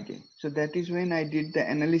Friday. So that is when I did the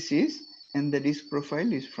analysis, and the risk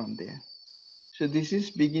profile is from there. So this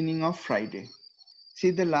is beginning of Friday.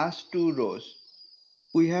 See the last two rows.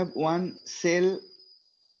 We have one sell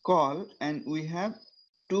call and we have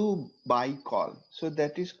two buy call. So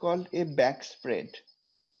that is called a back spread.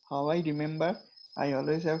 How I remember? I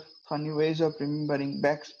always have funny ways of remembering.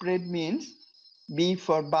 Back spread means B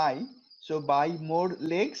for buy So buy more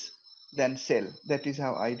legs than sell. That is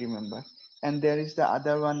how I remember. And there is the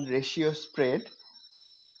other one, ratio spread.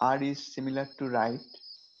 R is similar to right,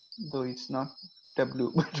 though it's not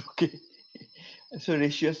W, but okay. So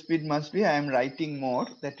ratio speed must be I am writing more,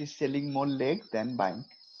 that is selling more leg than buying.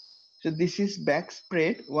 So this is back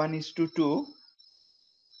spread 1:2,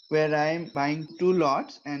 where I am buying two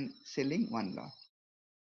lots and selling one lot.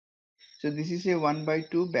 So this is a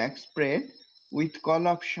 1/2 back spread with call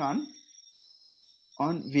option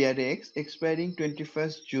on VRX expiring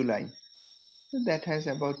 21st July. So that has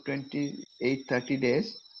about 28-30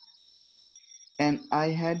 days. And I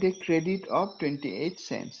had a credit of 28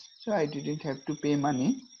 cents. So I didn't have to pay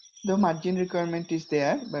money. The margin requirement is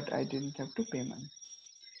there, but I didn't have to pay money.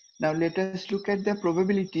 Now let us look at the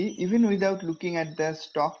probability even without looking at the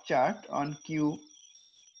stock chart on Q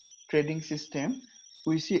trading system.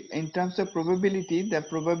 We see in terms of probability, the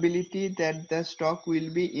probability that the stock will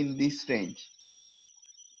be in this range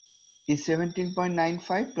is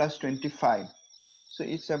 17.95 plus 25. So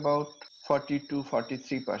it's about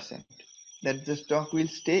 42-43% that the stock will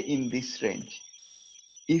stay in this range.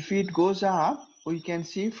 If it goes up, we can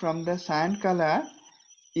see from the cyan color,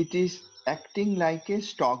 it is acting like a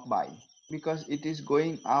stock buy because it is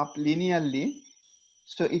going up linearly.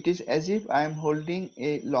 So it is as if I am holding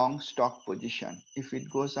a long stock position if it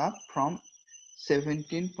goes up from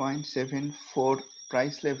 17.74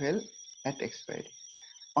 price level at expiry.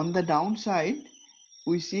 On the downside,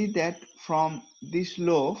 we see that from this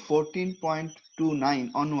low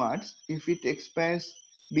 14.29 onwards, if it expires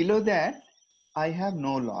below that, I have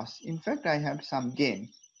no loss. In fact, I have some gain.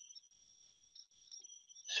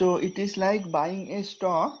 So it is like buying a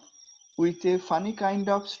stock with a funny kind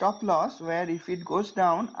of stop loss where if it goes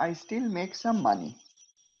down, I still make some money,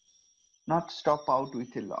 not stop out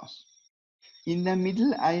with a loss. In the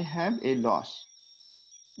middle, I have a loss,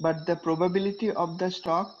 but the probability of the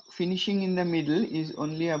stock finishing in the middle is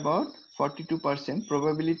only about 42%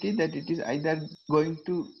 probability that it is either going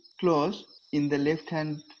to close in the left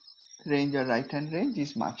hand range or right hand range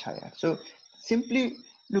is much higher. So simply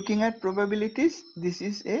looking at probabilities, this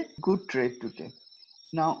is a good trade to take.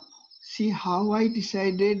 Now see how I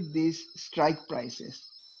decided these strike prices.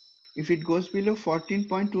 If it goes below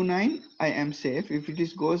 14.29, I am safe. If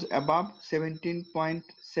it goes above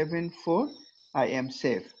 17.74, I am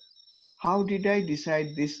safe. How did I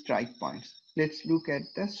decide these strike points? Let's look at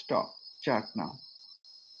the stock chart now.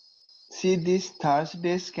 See this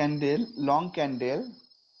Thursday's candle, long candle.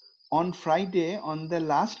 On Friday, on the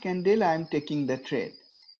last candle, I am taking the trade.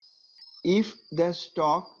 If the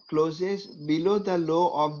stock closes below the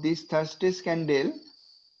low of this Thursday's candle,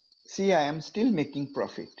 see I am still making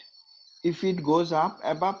profit. If it goes up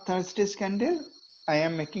above Thursday's candle, I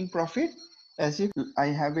am making profit as if I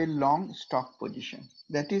have a long stock position.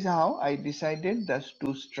 That is how I decided those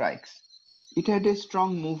two strikes. It had a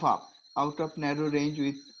strong move up out of narrow range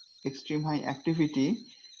with extreme high activity.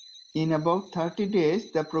 In about 30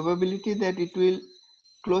 days, the probability that it will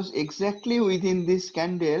close exactly within this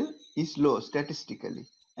candle is low statistically.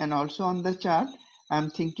 And also on the chart, I'm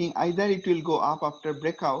thinking either it will go up after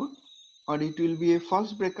breakout or it will be a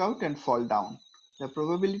false breakout and fall down. The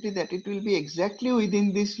probability that it will be exactly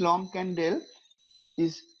within this long candle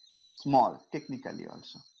is small technically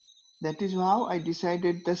also. That is how I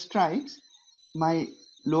decided the strikes. My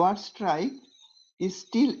lower strike is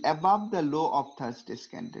still above the low of Thursday's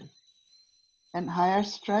candle, and higher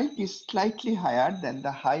strike is slightly higher than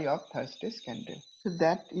the high of Thursday's candle. So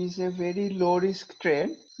that is a very low risk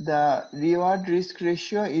trade. The reward risk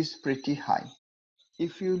ratio is pretty high.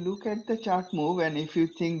 If you look at the chart move and if you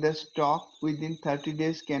think the stock within 30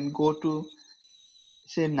 days can go to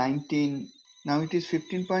say 19, now it is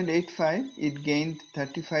 15.85, it gained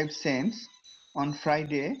 35 cents on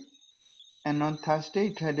Friday, and on Thursday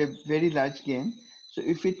it had a very large gain. So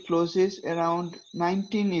if it closes around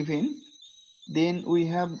 19 even, then we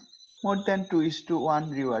have more than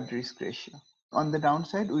 2:1 reward risk ratio. On the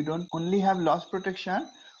downside, we don't only have loss protection,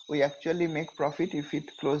 we actually make profit if it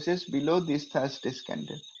closes below this Thursday's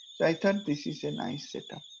candle. So I thought this is a nice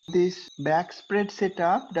setup. This back spread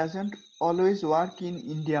setup doesn't always work in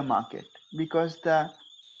India market because the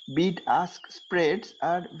bid ask spreads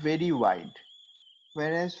are very wide.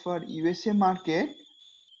 Whereas for USA market,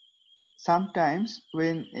 sometimes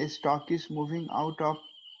when a stock is moving out of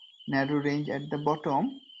narrow range at the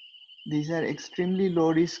bottom, these are extremely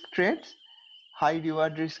low risk trades, high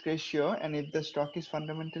reward risk ratio, and if the stock is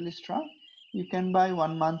fundamentally strong, you can buy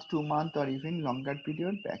 1 month, 2 month, or even longer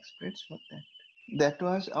period back spreads for that. That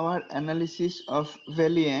was our analysis of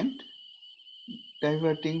Valiant,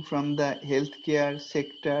 diverting from the healthcare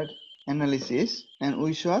sector analysis, and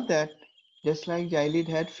we saw that Just like Xylid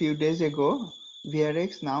had few days ago,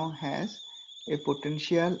 VRX now has a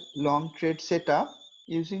potential long trade setup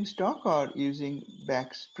using stock or using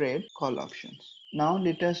back spread call options. Now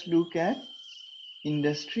let us look at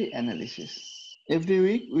industry analysis. Every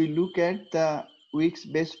week we look at the week's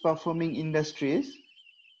best performing industries.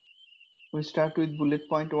 We start with bullet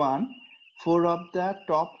point 1. 4 of the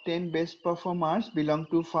top 10 best performers belong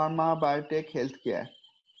to pharma, biotech, healthcare.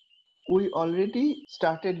 We already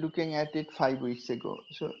started looking at it 5 weeks ago.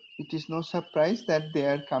 So it is no surprise that they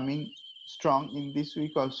are coming strong in this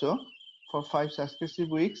week also. For 5 successive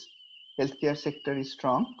weeks, healthcare sector is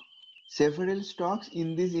strong. Several stocks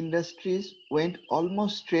in these industries went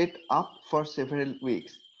almost straight up for several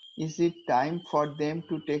weeks. Is it time for them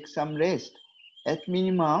to take some rest? At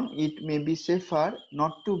minimum, it may be safer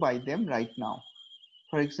not to buy them right now.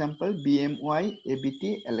 For example, BMY,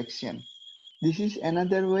 ABT, election. This is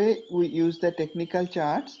another way we use the technical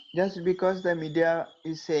charts. Just because the media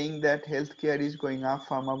is saying that healthcare is going up,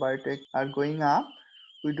 pharma biotech are going up,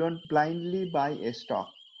 we don't blindly buy a stock.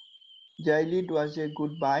 Xylid was a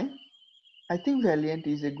good buy. I think Valiant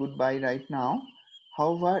is a good buy right now.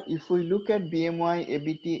 However, if we look at BMY,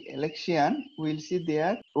 ABT, election, we'll see they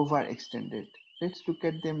are overextended. Let's look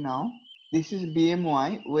at them now. This is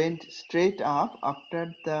BMY, went straight up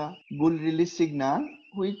after the bull release signal,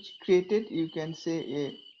 which created, you can say,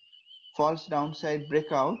 a false downside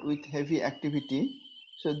breakout with heavy activity.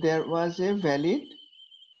 So there was a valid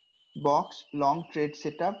box long trade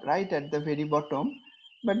setup right at the very bottom,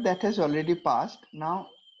 but that has already passed. Now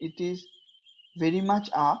it is very much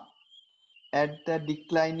up at the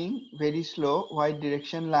declining, very slow y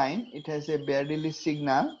direction line. It has a bear release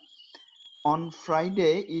signal. On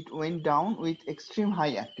Friday, it went down with extreme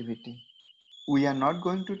high activity. We are not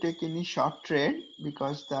going to take any short trade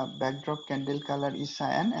because the backdrop candle color is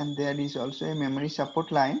cyan and there is also a memory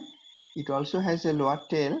support line. It also has a lower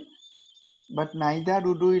tail, but neither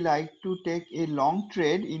would we like to take a long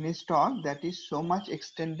trade in a stock that is so much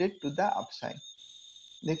extended to the upside.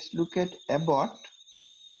 Let's look at Abbott,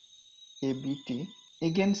 ABT.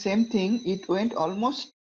 Again, same thing, it went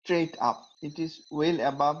almost straight up. It is well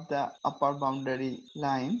above the upper boundary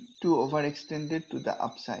line, too overextended to the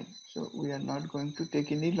upside. So we are not going to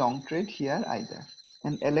take any long trade here either.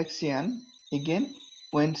 And Alexian again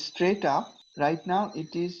went straight up. Right now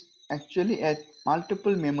it is actually at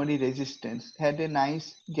multiple memory resistance. Had a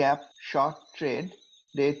nice gap short trade,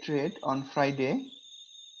 day trade on Friday.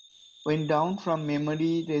 Went down from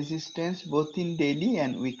memory resistance both in daily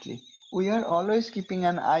and weekly. We are always keeping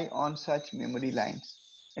an eye on such memory lines.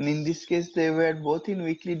 And in this case, they were both in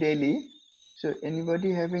weekly daily. So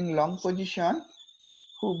anybody having long position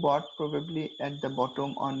who bought probably at the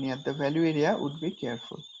bottom or near the value area would be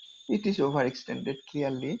careful. It is overextended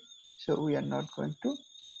clearly. So we are not going to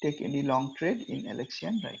take any long trade in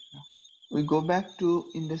election right now. We go back to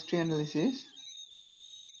industry analysis.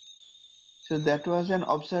 So that was an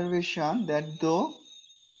observation that though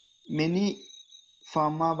many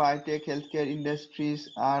pharma, biotech, healthcare industries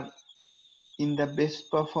are in the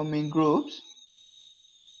best performing groups,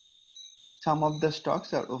 some of the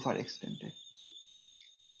stocks are overextended.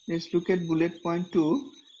 Let's look at bullet point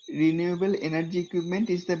 2. Renewable energy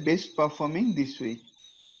equipment is the best performing this week.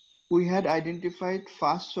 We had identified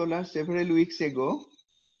fast solar several weeks ago,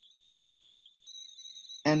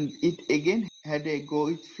 and it again had a go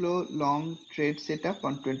with flow long trade setup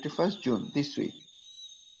on 21st June this week.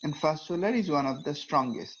 And fast solar is one of the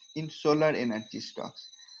strongest in solar energy stocks.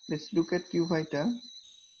 Let's look at Q Vital.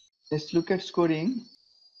 Let's look at scoring.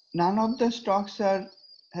 None of the stocks are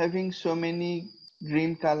having so many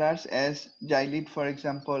green colors as Xylid, for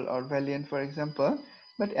example, or Valiant, for example.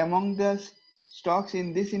 But among the stocks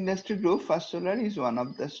in this industry group, First Solar is one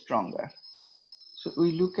of the stronger. So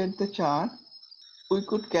we look at the chart. We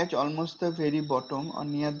could catch almost the very bottom or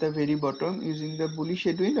near the very bottom using the bullish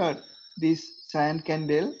headwind or this cyan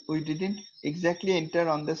candle. We didn't exactly enter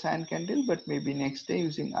on the cyan candle, but maybe next day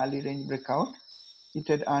using early range breakout. It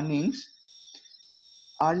had earnings.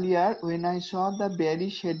 Earlier, when I saw the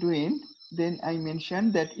bearish headwind, then I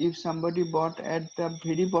mentioned that if somebody bought at the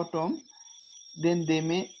very bottom, then they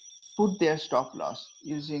may put their stop loss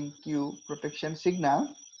using Q protection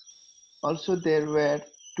signal. Also, there were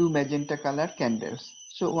two magenta color candles.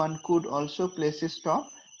 So one could also place a stop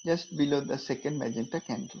just below the second magenta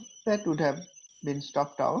candle. That would have been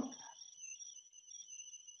stopped out.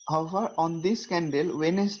 However, on this candle,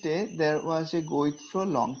 Wednesday, there was a go with flow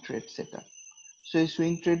long trade setup. So a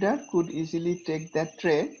swing trader could easily take that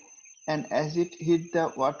trade, and as it hit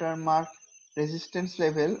the watermark resistance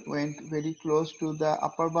level, went very close to the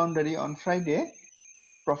upper boundary on Friday,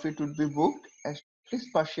 profit would be booked, at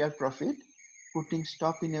least partial profit. putting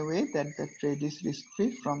stop in a way that the trade is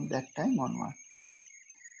risk-free from that time onward.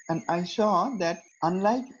 And I saw that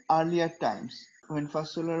unlike earlier times, when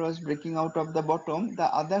First Solar was breaking out of the bottom,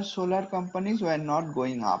 the other solar companies were not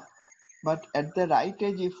going up. But at the right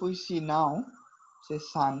edge, if we see now, say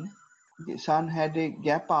Sun, the Sun had a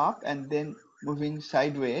gap up and then moving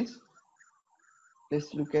sideways.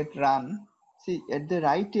 Let's look at Run. See, at the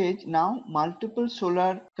right edge, now multiple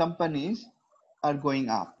solar companies are going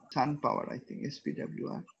up. Sun Power, I think,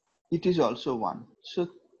 SPWR. It is also one. So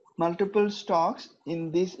multiple stocks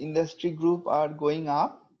in this industry group are going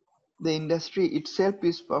up. The industry itself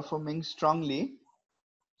is performing strongly.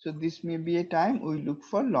 So this may be a time we look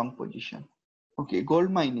for long position. Okay,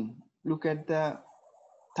 gold mining. Look at the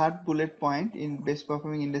third bullet point in best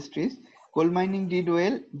performing industries. Gold mining did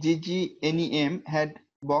well. GGNEM had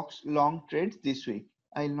box long trades this week.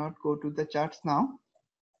 I'll not go to the charts now.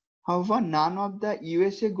 However, none of the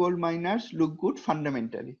USA gold miners look good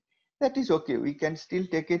fundamentally. That is okay. We can still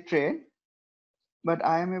take a trade, but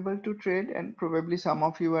I am able to trade, and probably some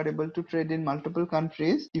of you are able to trade in multiple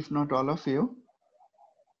countries, if not all of you.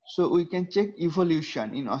 So we can check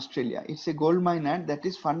Evolution in Australia. It's a gold miner that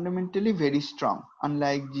is fundamentally very strong,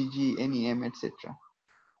 unlike GG, NEM, etc.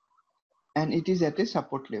 And it is at a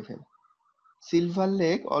support level. Silver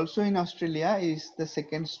Lake, also in Australia, is the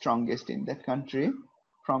second strongest in that country.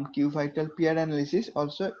 From Q Vital peer analysis,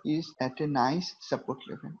 also is at a nice support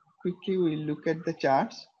level. Quickly, we'll look at the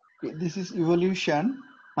charts. This is Evolution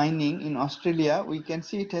mining in Australia. We can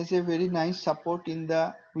see it has a very nice support in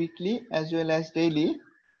the weekly as well as daily.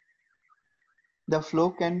 The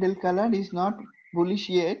flow candle color is not bullish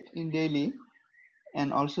yet in daily,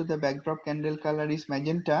 and also the backdrop candle color is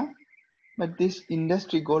magenta. But this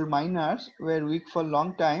industry gold miners were weak for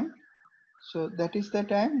long time. So that is the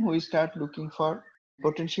time we start looking for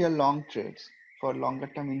potential long trades for longer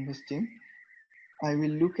term investing. I will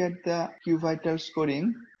look at the Q Vital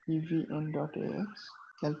scoring, EVN.ax,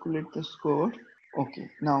 calculate the score. Okay,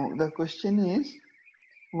 now the question is,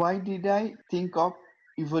 why did I think of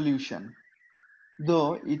Evolution?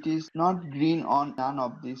 Though it is not green on none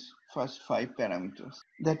of these first 5 parameters.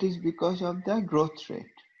 That is because of the growth rate.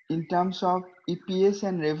 In terms of EPS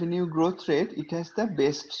and revenue growth rate, it has the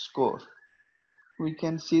best score. We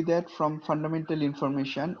can see that from fundamental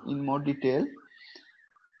information in more detail.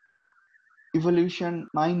 Evolution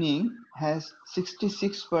Mining has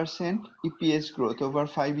 66% EPS growth over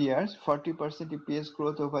 5 years, 40% EPS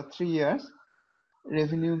growth over 3 years,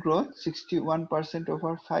 revenue growth 61%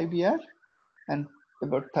 over 5 years, and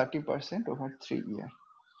about 30% over 3 years.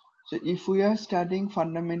 So if we are studying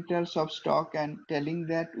fundamentals of stock and telling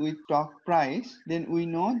that with stock price, then we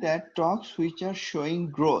know that stocks which are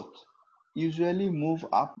showing growth usually move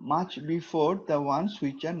up much before the ones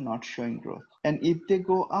which are not showing growth. And if they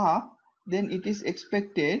go up, then it is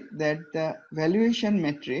expected that the valuation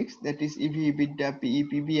metrics, that is EV, EBITDA, PE,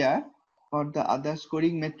 PBR, or the other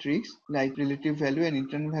scoring metrics like relative value and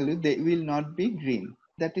internal value, they will not be green.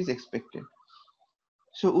 That is expected.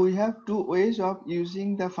 So we have two ways of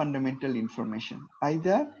using the fundamental information.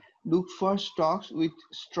 Either look for stocks with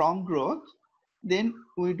strong growth, then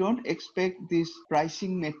we don't expect these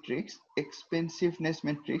pricing metrics, expensiveness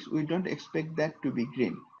metrics, we don't expect that to be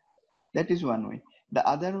green. That is one way. The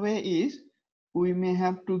other way is we may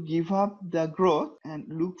have to give up the growth and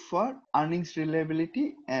look for earnings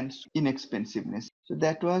reliability and inexpensiveness. So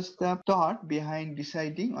that was the thought behind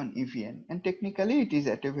deciding on EVN, and technically it is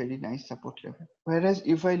at a very nice support level. Whereas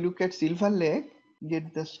if I look at Silver Lake,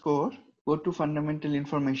 get the score, go to fundamental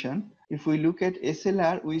information. If we look at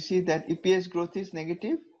SLR, we see that EPS growth is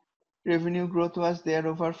negative. Revenue growth was there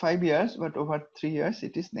over 5 years, but over 3 years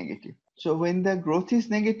it is negative. So when the growth is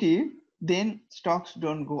negative, then stocks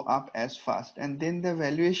don't go up as fast, and then the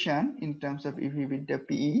valuation in terms of EV, EBITDA,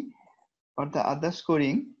 PE or the other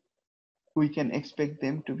scoring, we can expect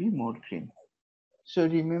them to be more green. So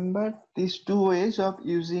remember these two ways of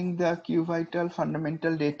using the Q Vital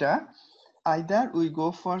fundamental data. Either we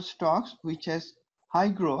go for stocks which has high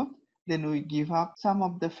growth, then we give up some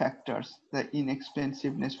of the factors, the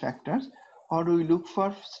inexpensiveness factors, or we look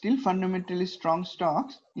for still fundamentally strong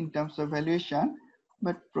stocks in terms of valuation,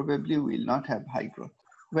 but probably will not have high growth.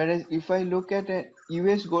 Whereas if I look at a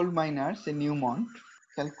US gold miner, say Newmont,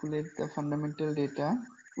 calculate the fundamental data,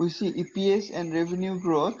 we see EPS and revenue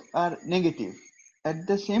growth are negative. At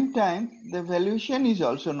the same time, the valuation is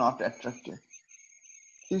also not attractive.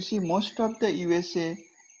 You see, most of the USA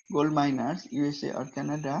gold miners, USA or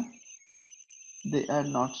Canada, they are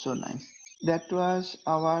not so nice. That was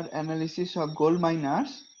our analysis of gold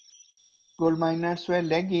miners. Gold miners were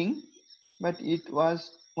lagging, but it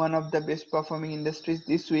was one of the best performing industries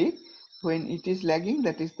this week. When it is lagging,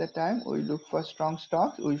 that is the time we look for strong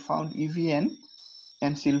stocks. We found EVN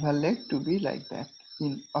and Silver Lake to be like that.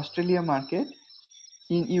 In Australia market,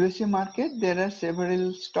 in USA market, there are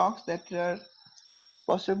several stocks that are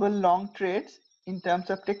possible long trades. In terms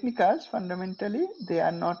of technicals, fundamentally, they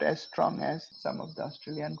are not as strong as some of the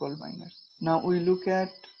Australian gold miners. Now we look at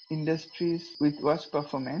industries with worst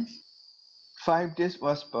performance. 5 days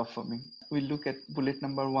worst performing. We look at bullet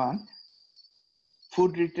number 1.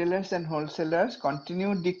 Food retailers and wholesalers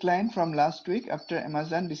continued decline from last week after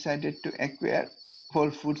Amazon decided to acquire Whole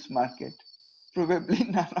Foods Market. Probably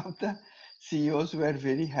none of the CEOs were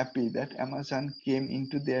very happy that Amazon came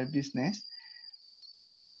into their business.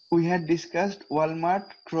 We had discussed Walmart,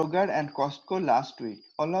 Kroger, and Costco last week.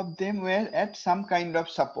 All of them were at some kind of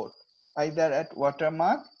support, either at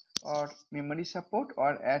watermark or memory support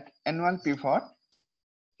or at annual pivot.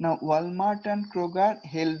 Now, Walmart and Kroger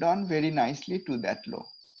held on very nicely to that low.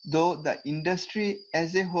 Though the industry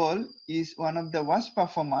as a whole is one of the worst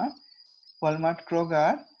performers, Walmart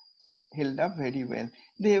Kroger held up very well.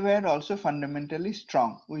 They were also fundamentally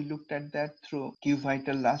strong. We looked at that through Q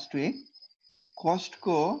Vital last week.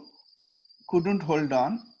 Costco couldn't hold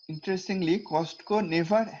on. Interestingly, Costco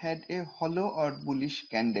never had a hollow or bullish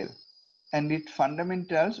candle, and its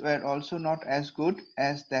fundamentals were also not as good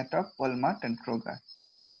as that of Walmart and Kroger.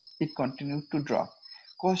 It continued to drop.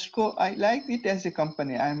 Costco, I like it as a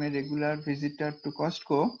company. I am a regular visitor to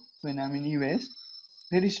Costco when I'm in US.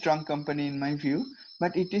 Very strong company in my view,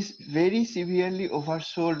 but it is very severely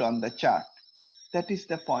oversold on the chart. That is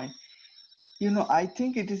the point. I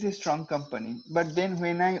think it is a strong company, but then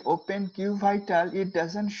when I open Q Vital, it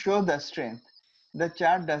doesn't show the strength. The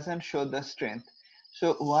chart doesn't show the strength.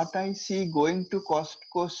 So what I see going to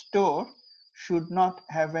Costco store should not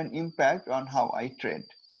have an impact on how I trade.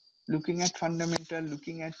 Looking at fundamental,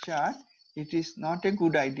 looking at chart, it is not a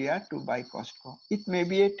good idea to buy Costco. It may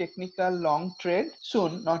be a technical long trade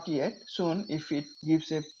soon, not yet, soon if it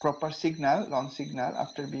gives a proper signal, long signal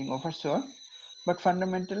after being oversold. But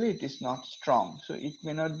fundamentally it is not strong, so it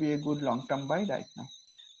may not be a good long-term buy right now.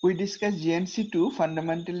 We discussed GNC2,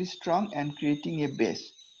 fundamentally strong and creating a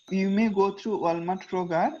base. You may go through Walmart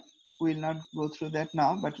Kroger, we'll not go through that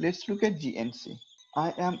now, but let's look at GNC.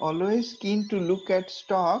 I am always keen to look at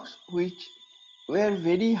stocks which were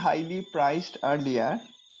very highly priced earlier.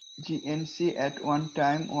 GNC at one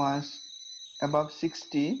time was above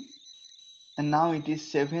 60 and now it is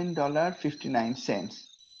 $7.59.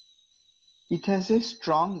 It has a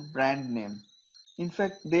strong brand name. In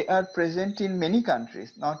fact, they are present in many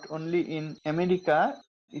countries, not only in America.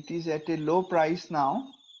 It is at a low price now,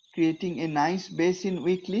 creating a nice base in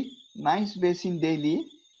weekly, nice base in daily.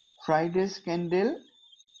 Friday's candle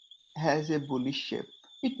has a bullish shape.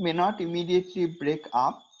 It may not immediately break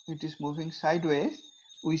up. It is moving sideways.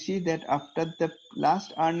 We see that after the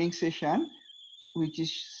last earnings session, which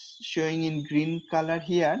is showing in green color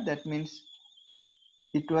here, that means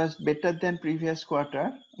it was better than previous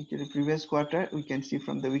quarter. Actually, previous quarter, we can see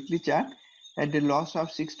from the weekly chart, had a loss of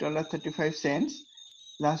 $6.35.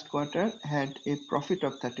 Last quarter had a profit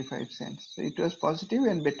of 35 cents. So it was positive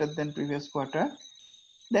and better than previous quarter.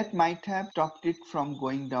 That might have stopped it from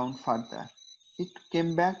going down further. It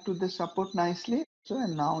came back to the support nicely, so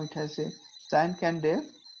and now it has a cyan candle.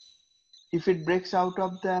 If it breaks out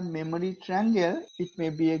of the memory triangle, it may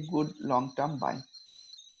be a good long-term buy.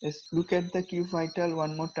 Let's look at the Q Vital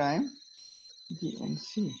one more time.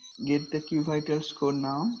 GNC. Get the Q Vital score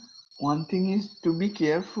now. One thing is to be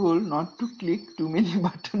careful not to click too many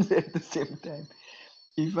buttons at the same time.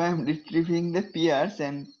 If I am retrieving the PRs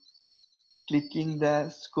and clicking the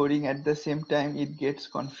scoring at the same time, it gets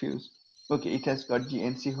confused. Okay, it has got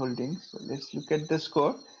GNC holdings. So let's look at the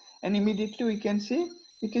score, and immediately we can see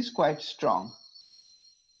it is quite strong.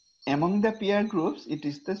 Among the peer groups, it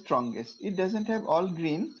is the strongest. It doesn't have all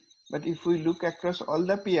green, but if we look across all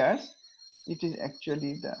the peers, it is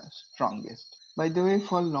actually the strongest. By the way,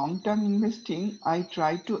 for long-term investing, I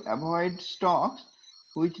try to avoid stocks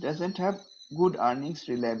which doesn't have good earnings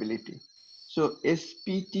reliability. So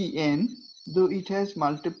SPTN, though it has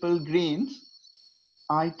multiple greens,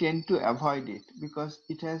 I tend to avoid it because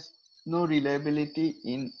it has no reliability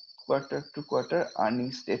in quarter to quarter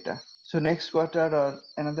earnings data. So next quarter or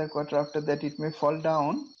another quarter after that, it may fall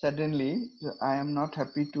down suddenly. So I am not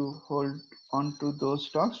happy to hold on to those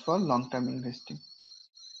stocks for long-term investing.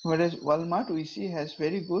 Whereas Walmart we see has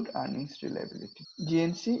very good earnings reliability.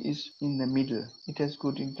 GNC is in the middle. It has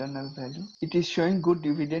good internal value. It is showing good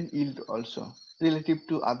dividend yield also relative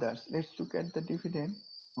to others. Let's look at the dividend.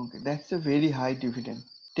 Okay, that's a very high dividend.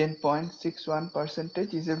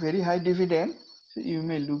 10.61% is a very high dividend. So you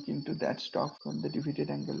may look into that stock from the divided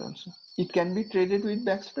angle also. It can be traded with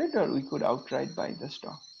back spread or we could outright buy the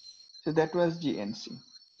stock. So that was GNC.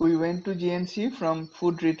 We went to GNC from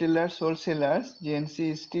food retailers, wholesalers. GNC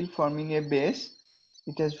is still forming a base.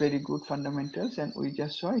 It has very good fundamentals and we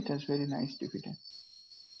just saw it has very nice dividend.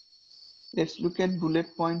 Let's look at bullet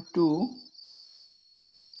point 2.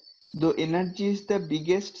 Though energy is the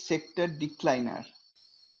biggest sector decliner,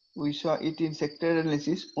 we saw it in sector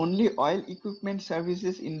analysis, only oil equipment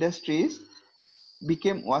services industries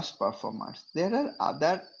became worst performers. There are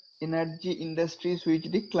other energy industries which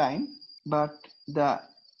decline, but the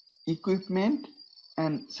equipment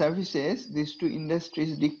and services, these two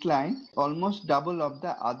industries decline almost double of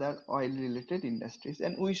the other oil related industries.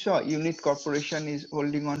 And we saw Unit Corporation is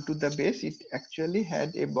holding on to the base. It actually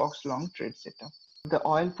had a box long trade setup. The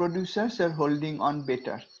oil producers are holding on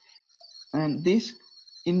better. And this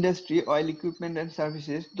industry, oil equipment and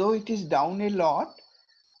services, though it is down a lot,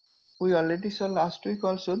 we already saw last week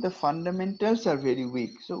also the fundamentals are very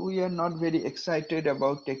weak. So we are not very excited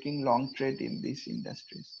about taking long trade in these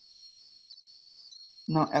industries.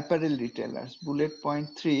 Now apparel retailers, bullet point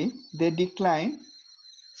 3, they decline.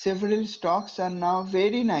 Several stocks are now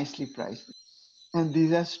very nicely priced. And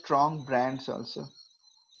these are strong brands also.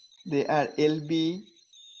 They are LB,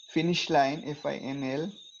 Finish Line,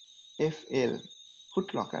 FINL, FL,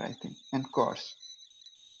 Foot Locker, I think, and Kors.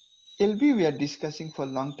 LB we are discussing for a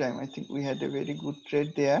long time. I think we had a very good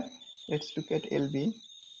trade there. Let's look at LB.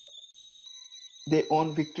 They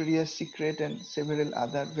own Victoria's Secret and several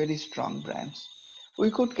other very strong brands. We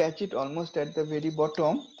could catch it almost at the very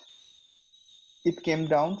bottom. It came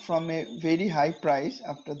down from a very high price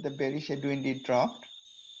after the bearish headwind it dropped,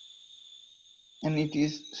 and it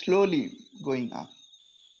is slowly going up.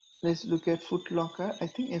 Let's look at Foot Locker. I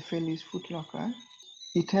think FL is Foot Locker.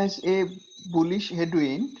 It has a bullish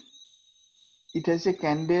headwind. It has a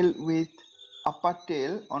candle with upper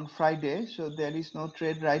tail on Friday, so there is no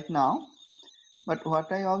trade right now. But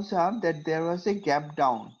what I observed that there was a gap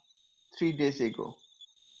down 3 days ago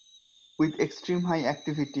with extreme high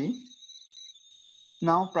activity.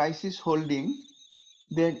 Now price is holding.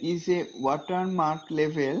 There is a watermark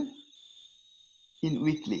level in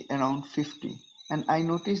weekly around 50, and I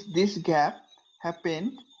noticed this gap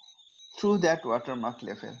happened through that watermark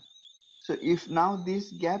level. So if now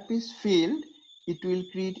this gap is filled, it will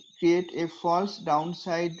create a false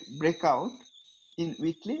downside breakout in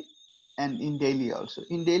weekly and in daily also.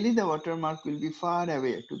 In daily, the watermark will be far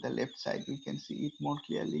away to the left side. We can see it more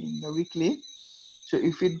clearly in the weekly. So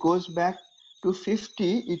if it goes back to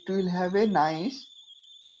 50, it will have a nice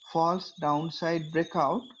false downside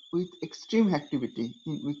breakout with extreme activity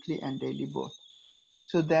in weekly and daily both.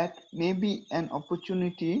 So that may be an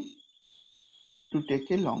opportunity to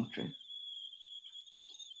take a long trade.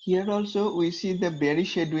 Here also we see the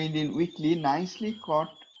bearish headwind in weekly nicely caught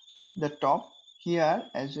the top here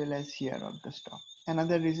as well as here of the stock.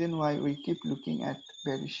 Another reason why we keep looking at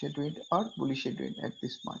bearish headwind or bullish headwind at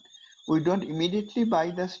this point. We don't immediately buy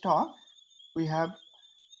the stock. We have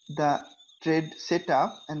the trade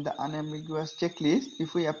setup and the unambiguous checklist.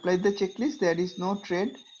 If we apply the checklist, there is no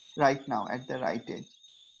trade right now at the right edge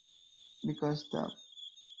because the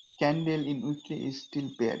candle in weekly is still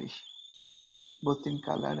bearish, both in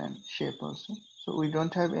color and shape also. So we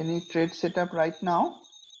don't have any trade setup right now,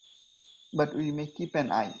 but we may keep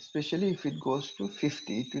an eye, especially if it goes to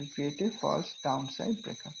 50, it will create a false downside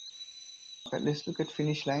breakup. Okay, let's look at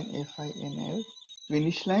Finish Line, FINL.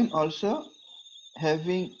 Finish Line also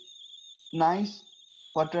having nice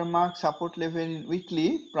watermark support level in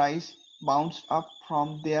weekly. Price bounced up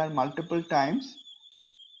from there multiple times.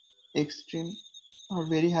 Extreme or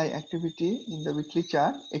very high activity in the weekly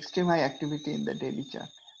chart, extreme high activity in the daily chart.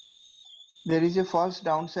 There is a false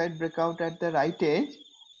downside breakout at the right edge.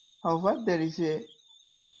 However, there is a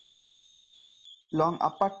long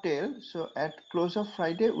upper tail. So at close of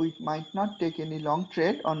Friday, we might not take any long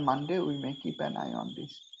trade. On Monday, we may keep an eye on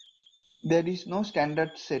this. There is no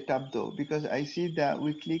standard setup though, because I see the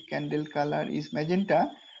weekly candle color is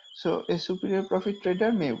magenta. So a superior profit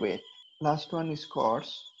trader may wait. Last one is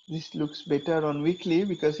Kors. This looks better on weekly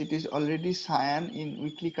because it is already cyan in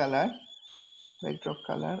weekly color, backdrop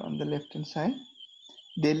color on the left hand side.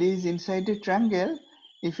 Daily is inside a triangle.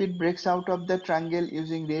 If it breaks out of the triangle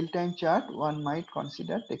using real-time chart, one might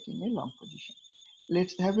consider taking a long position.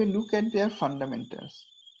 Let's have a look at their fundamentals.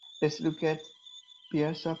 Let's look at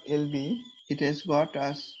peers of LB. It has got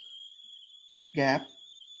us gap,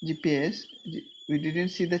 GPS. We didn't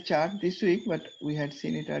see the chart this week, but we had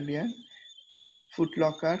seen it earlier. Foot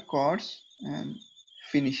Locker, Kors, and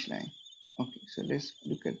Finish Line. Okay, so let's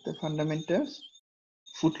look at the fundamentals.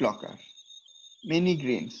 Foot Locker. many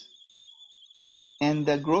greens, and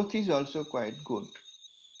the growth is also quite good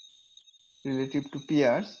relative to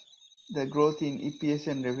peers. The growth in EPS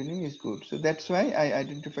and revenue is good, so that's why I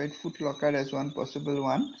identified Foot Locker as one possible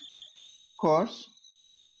one. Of course,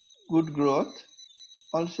 good growth,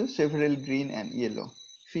 also several green and yellow.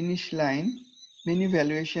 Finish line, many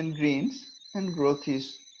valuation greens, and growth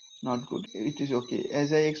is not good. It is okay.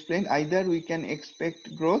 As I explained, either we can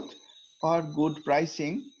expect growth or good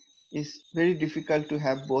pricing. Is very difficult to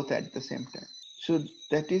have both at the same time. So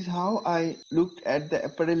that is how I looked at the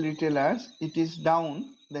apparel retailers. It is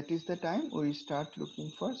down. That is the time we start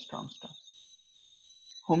looking for strong stocks.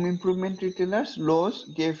 Home improvement retailers, Lowe's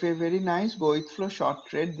gave a very nice go with flow short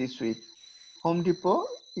trade this week. Home Depot,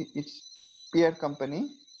 its peer company,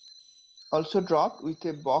 also dropped with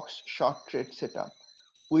a box short trade setup.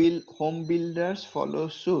 Will home builders follow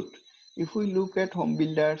suit? If we look at home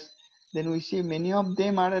builders, then we see many of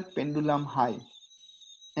them are at pendulum high.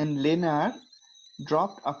 And Lennar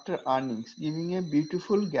dropped after earnings, giving a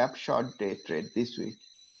beautiful gap short day trade this week.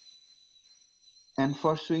 And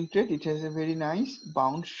for swing trade, it has a very nice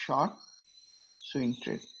bounce short swing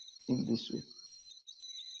trade in this week.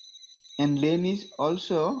 And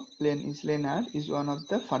Lennar is one of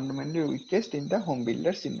the fundamentally weakest in the home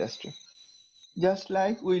builders industry. Just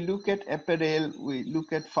like we look at apparel, we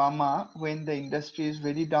look at pharma, when the industry is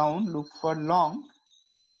very down, look for long.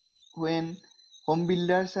 When home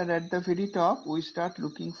builders are at the very top, we start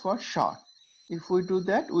looking for short. If we do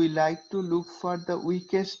that, we like to look for the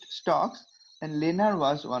weakest stocks, and Lennar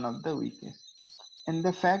was one of the weakest. And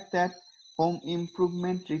the fact that home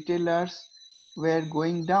improvement retailers were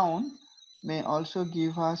going down may also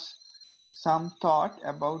give us some thought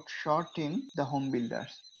about shorting the home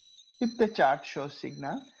builders if the chart shows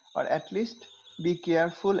signal, or at least be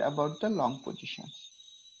careful about the long positions.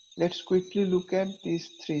 Let's quickly look at these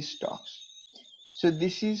three stocks. So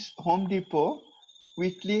this is Home Depot.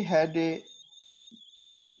 Weekly had a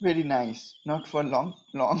very nice, not for long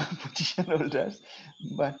position holders,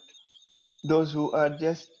 but those who are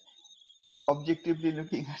just objectively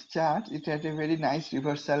looking at charts, it had a very nice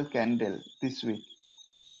reversal candle this week.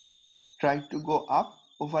 Tried to go up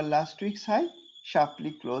over last week's high,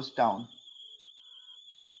 sharply closed down.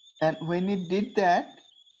 And when it did that,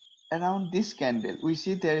 around this candle, we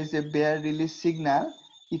see there is a bear release signal.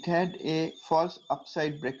 It had a false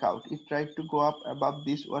upside breakout. It tried to go up above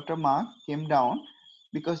this watermark, came down.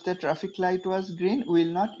 Because the traffic light was green, we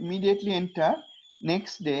will not immediately enter.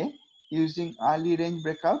 Next day, using early range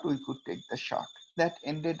breakout, we could take the short. That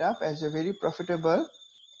ended up as a very profitable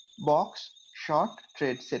box short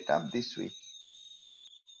trade setup this week.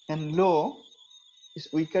 And low is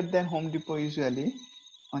weaker than Home Depot usually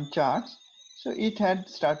on charts. So it had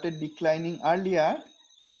started declining earlier,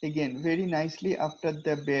 again very nicely after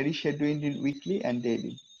the bearish headwind in weekly and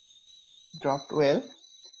daily. Dropped well.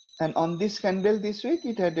 And on this candle this week,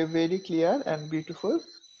 it had a very clear and beautiful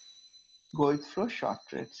go with flow short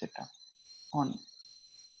trade setup on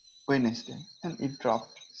Wednesday, and it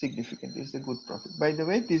dropped significantly. It's a good profit. By the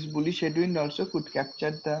way, this bullish headwind also could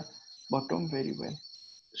capture the bottom very well.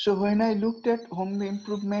 So when I looked at home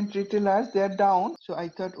improvement retailers, they are down. So I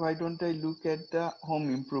thought, why don't I look at the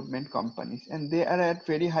home improvement companies? And they are at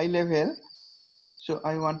very high level. So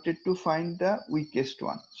I wanted to find the weakest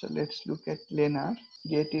one. So let's look at Lennar,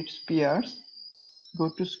 get its peers, go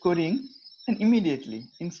to scoring, and immediately,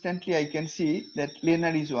 instantly I can see that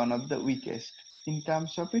Lennar is one of the weakest in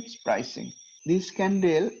terms of its pricing. This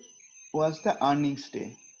candle was the earnings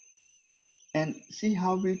day. And see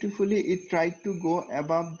how beautifully it tried to go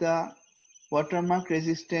above the watermark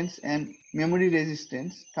resistance and memory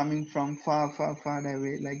resistance coming from far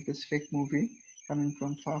away, like this fake movie coming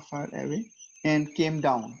from far away, and came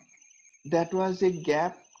down. That was a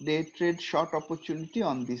gap day trade short opportunity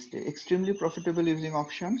on this day. Extremely profitable using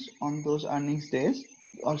options on those earnings days.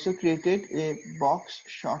 Also created a box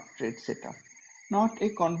short trade setup. Not a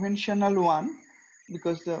conventional one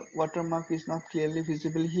because the watermark is not clearly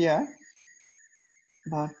visible here,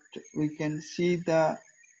 but we can see the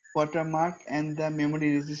watermark and the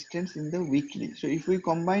memory resistance in the weekly. So if we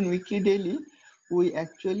combine weekly daily, we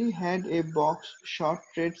actually had a box short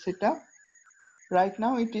trade setup. Right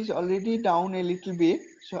now it is already down a little bit,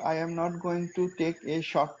 so I am not going to take a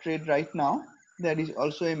short trade right now. There is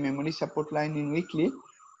also a memory support line in weekly.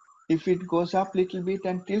 If it goes up little bit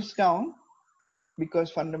and tilts down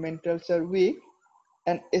because fundamentals are weak,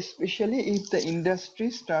 and especially if the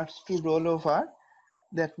industry starts to roll over,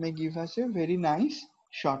 that may give us a very nice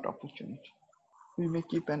short opportunity. We may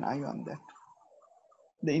keep an eye on that.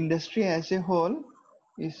 The industry as a whole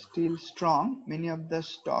is still strong. Many of the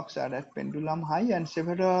stocks are at pendulum high and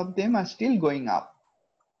several of them are still going up.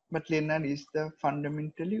 But Leonard is the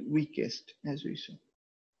fundamentally weakest, as we saw.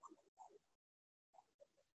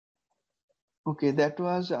 Okay, that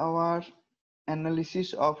was our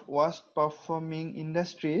analysis of worst performing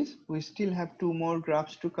industries. We still have two more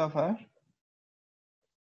graphs to cover.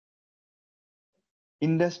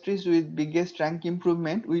 Industries with biggest rank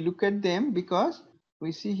improvement, we look at them because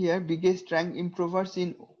we see here biggest rank improvers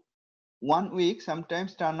in 1 week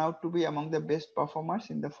sometimes turn out to be among the best performers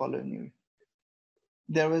in the following week.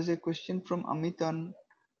 There was a question from Amit on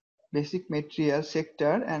basic material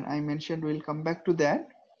sector, and I mentioned we'll come back to that.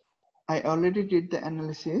 I already did the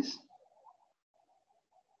analysis.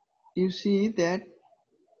 You see that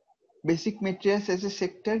basic materials as a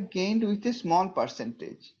sector gained with a small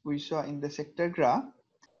percentage. We saw in the sector graph,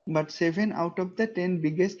 but 7 out of the 10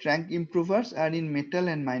 biggest rank improvers are in metal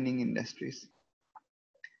and mining industries.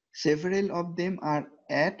 Several of them are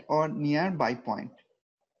at or near buy point.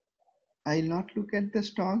 I'll not look at the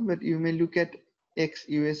stock, but you may look at X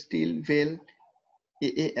US Steel, Vale,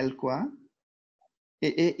 AA Alcoa.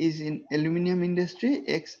 AA is in aluminum industry,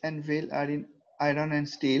 X and Vale are in iron and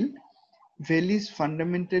steel. Vale is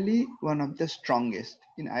fundamentally one of the strongest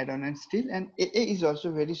in iron and steel, and AA is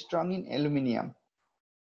also very strong in aluminum.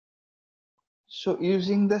 So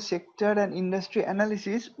using the sector and industry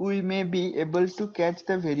analysis, we may be able to catch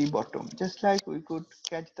the very bottom, just like we could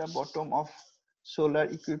catch the bottom of solar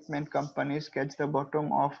equipment companies, catch the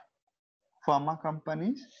bottom of pharma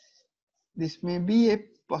companies. This may be a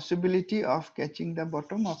possibility of catching the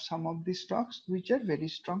bottom of some of these stocks which are very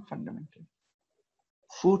strong fundamentally.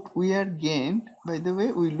 Footwear gained, by the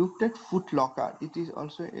way, we looked at Foot Locker. It is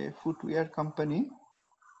also a footwear company.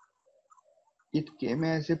 It came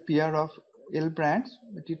as a peer of L Brands,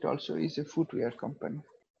 but it also is a footwear company.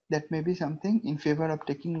 That may be something in favor of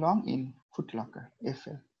taking long in Foot Locker,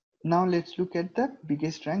 FL. Now let's look at the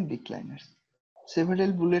biggest rank decliners.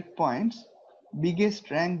 Several bullet points.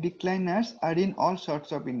 Biggest rank decliners are in all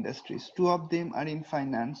sorts of industries. 2 of them are in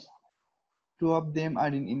finance, 2 of them are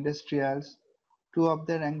in industrials, 2 of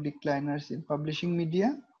the rank decliners in publishing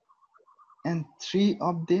media, and 3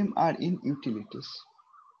 of them are in utilities.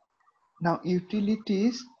 Now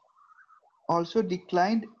utilities also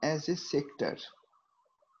declined as a sector.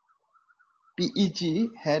 PEG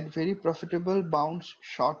had very profitable bounce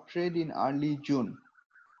short trade in early June.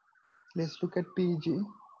 Let's look at PEG.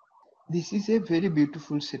 This is a very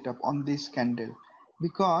beautiful setup on this candle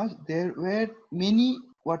because there were many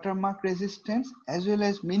watermark resistance as well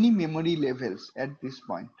as many memory levels at this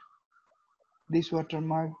point. This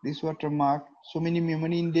watermark, so many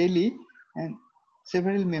memory in daily and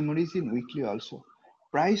several memories in weekly also.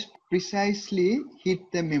 Price precisely hit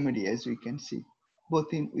the memory, as we can see,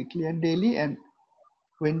 both in weekly and daily, and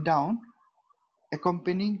went down,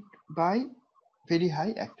 accompanied by very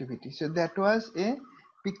high activity. So that was a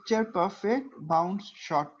picture perfect bounce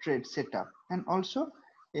short trade setup and also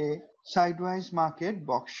a sideways market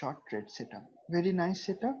box short trade setup. Very nice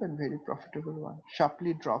setup and very profitable one.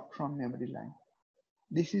 Sharply dropped from memory line.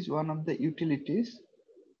 This is one of the utilities.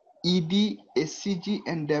 ED, SCG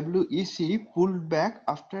and WEC pulled back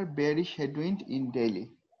after bearish headwind in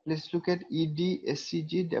daily. Let's look at ED,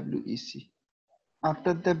 SCG, WEC.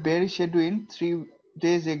 After the bearish headwind 3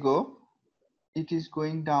 days ago, it is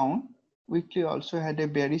going down. Weekly also had a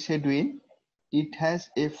bearish headwind. It has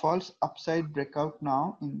a false upside breakout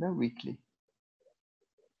now in the weekly.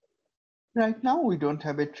 Right now we don't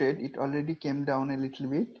have a trade. It already came down a little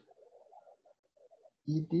bit.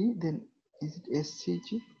 ED, then is it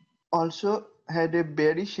SCG? Also had a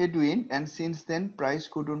bearish headwind, and since then price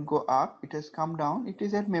couldn't go up. It has come down. It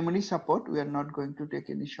is at memory support. We are not going to take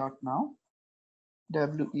any short now.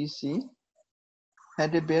 WEC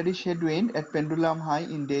had a bearish headwind at pendulum high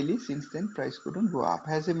in daily. Since then price couldn't go up.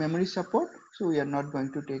 Has a memory support, so we are not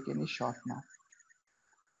going to take any short now.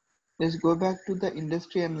 Let's go back to the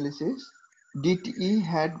industry analysis. DTE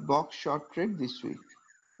had box short trade this week.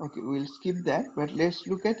 Okay, we'll skip that, but let's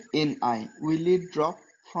look at NI. Will it drop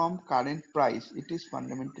from current price? It is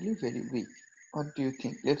fundamentally very weak. What do you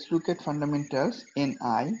think? Let's look at fundamentals,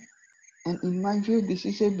 NI. And in my view, this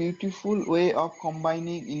is a beautiful way of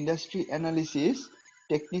combining industry analysis,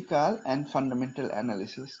 technical and fundamental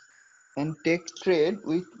analysis, and take trade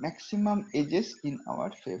with maximum edges in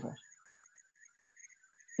our favor.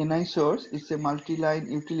 NI source is a multi-line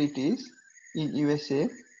utilities in USA.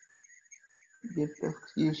 Get the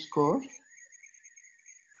Q score.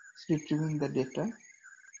 It's retrieving the data.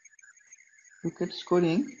 Look at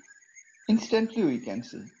scoring. Instantly we can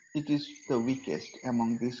see it is the weakest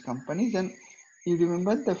among these companies, and You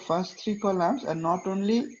remember the first three columns are not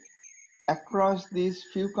only across these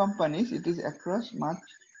few companies, it is across much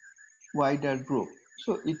wider group.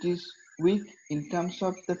 So it is weak in terms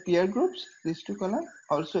of the peer groups, these two columns,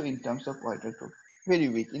 also in terms of wider group. Very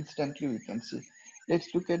weak, instantly we can see.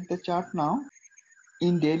 Let's look at the chart now.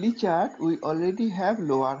 In daily chart, we already have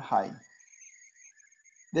lower high.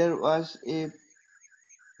 There was a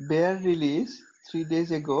bear release 3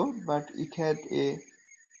 days ago, but it had a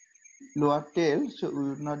lower tail, so we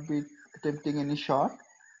will not be attempting any short.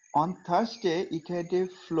 On Thursday, it had a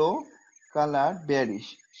flow color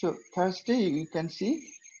bearish. So Thursday, you can see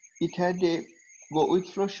it had a go with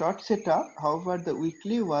flow short setup. However, the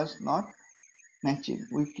weekly was not matching.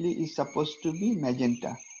 Weekly is supposed to be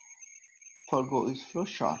magenta for go with flow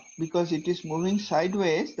short. Because it is moving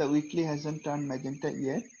sideways, the weekly hasn't turned magenta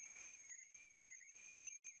yet.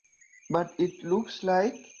 But it looks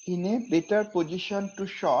like in a better position to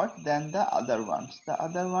short than the other ones. The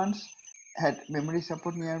other ones had memory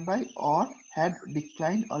support nearby or had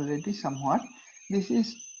declined already somewhat. This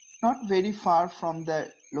is not very far from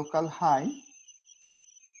the local high,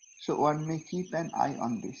 so one may keep an eye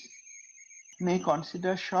on this. May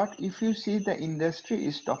consider short if you see the industry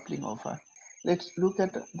is toppling over. Let's look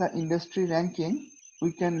at the industry ranking.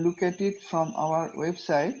 We can look at it from our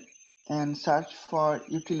website and search for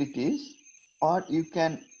utilities, or you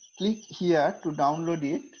can click here to download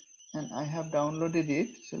it, and I have downloaded it,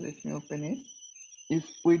 so let me open it. If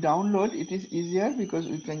we download, it is easier because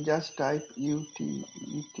we can just type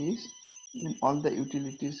utilities and all the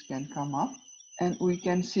utilities can come up, and we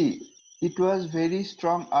can see it was very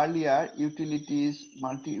strong earlier, utilities,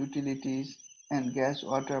 multi-utilities and gas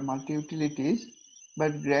water multi-utilities,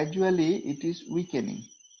 but gradually it is weakening.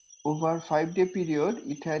 Over 5-day period,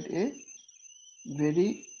 it had a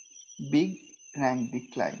very big rank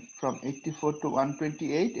decline from 84 to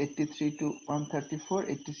 128, 83 to 134,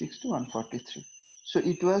 86 to 143. So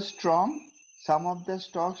it was strong. Some of the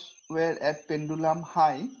stocks were at pendulum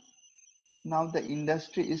high. Now the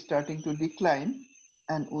industry is starting to decline,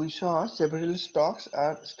 and we saw several stocks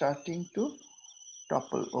are starting to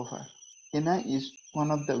topple over. NI is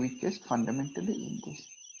one of the weakest fundamentally in this.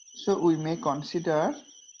 So we may consider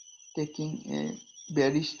taking a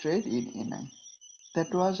bearish trade in NI.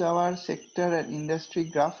 That was our sector and industry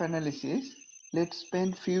graph analysis. Let's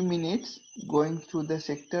spend few minutes going through the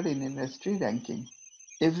sector and industry ranking.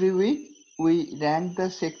 Every week, we rank the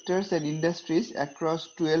sectors and industries across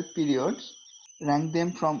 12 periods, rank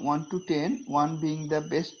them from 1 to 10, 1 being the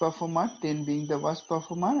best performer, 10 being the worst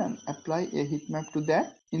performer, and apply a heat map to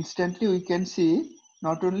that. Instantly, we can see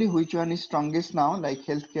not only which one is strongest now, like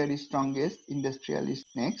healthcare is strongest, industrial is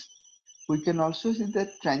next. We can also see the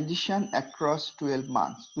transition across 12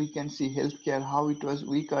 months. We can see healthcare, how it was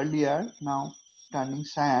weak earlier, now turning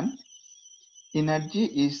cyan. Energy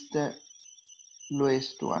is the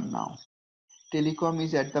lowest one now. Telecom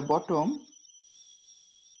is at the bottom,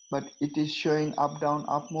 but it is showing up, down,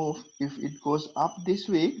 up move. If it goes up this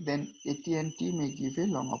week, then AT&T may give a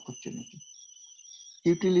long opportunity.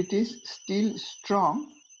 Utilities still strong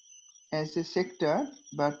as a sector,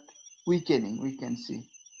 but weakening, we can see.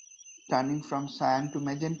 Turning from cyan to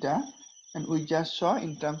magenta, and we just saw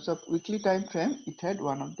in terms of weekly time frame, it had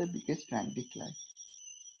one of the biggest rank decline.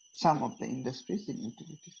 Some of the industries in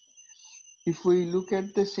utilities. If we look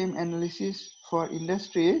at the same analysis for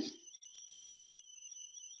industries,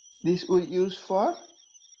 this we use for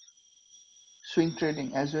swing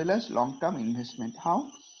trading as well as long-term investment. How?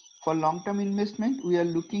 For long-term investment, we are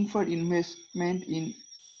looking for investment in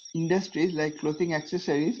industries like clothing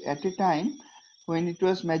accessories at a time when it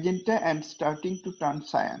was magenta and starting to turn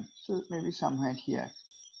cyan. So maybe somewhere here.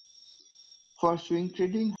 For swing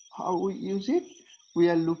trading, how we use it? We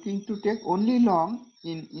are looking to take only long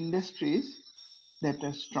in industries that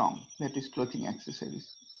are strong, that is clothing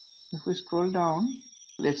accessories. If we scroll down,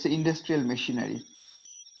 let's say industrial machinery,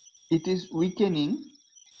 it is weakening,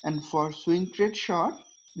 and for swing trade short,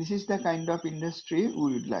 this is the kind of industry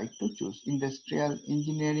we would like to choose. Industrial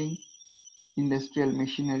engineering, industrial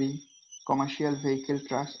machinery, commercial vehicle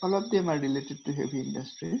trucks, all of them are related to heavy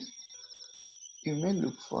industries. You may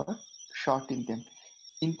look for shorting them.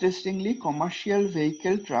 Interestingly, commercial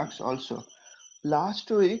vehicle trucks also. Last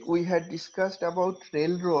week, we had discussed about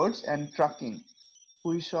railroads and trucking.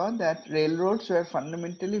 We saw that railroads were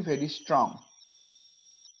fundamentally very strong.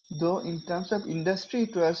 Though in terms of industry,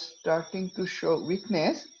 it was starting to show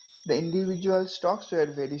weakness, the individual stocks were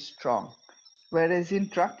very strong. Whereas in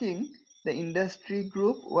trucking, the industry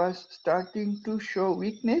group was starting to show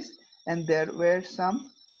weakness, and there were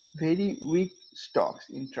some very weak stocks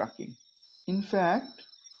in trucking. In fact,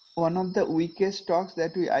 One of the weakest stocks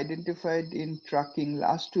that we identified in trucking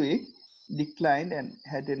last week declined and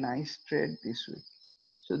had a nice trade this week.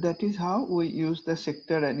 So that is how we use the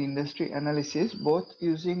sector and industry analysis, both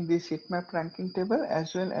using this heatmap ranking table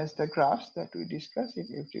as well as the graphs that we discuss in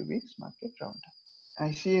every week's market roundup.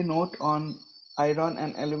 I see a note on iron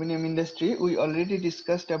and aluminum industry. We already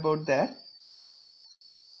discussed about that.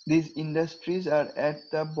 These industries are at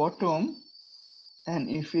the bottom, and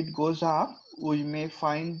if it goes up, we may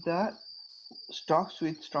find the stocks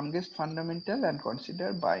with strongest fundamental and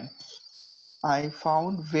consider buying. I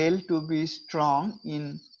found Vale to be strong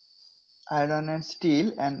in iron and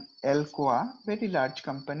steel, and Alcoa, very large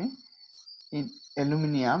company in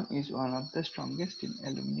aluminium, is one of the strongest in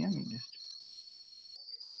aluminium industry.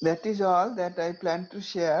 That is all that I plan to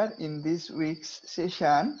share in this week's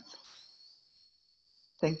session.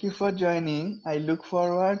 Thank you for joining. I look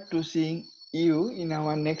forward to seeing you in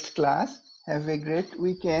our next class. Have a great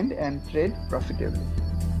weekend and trade profitably.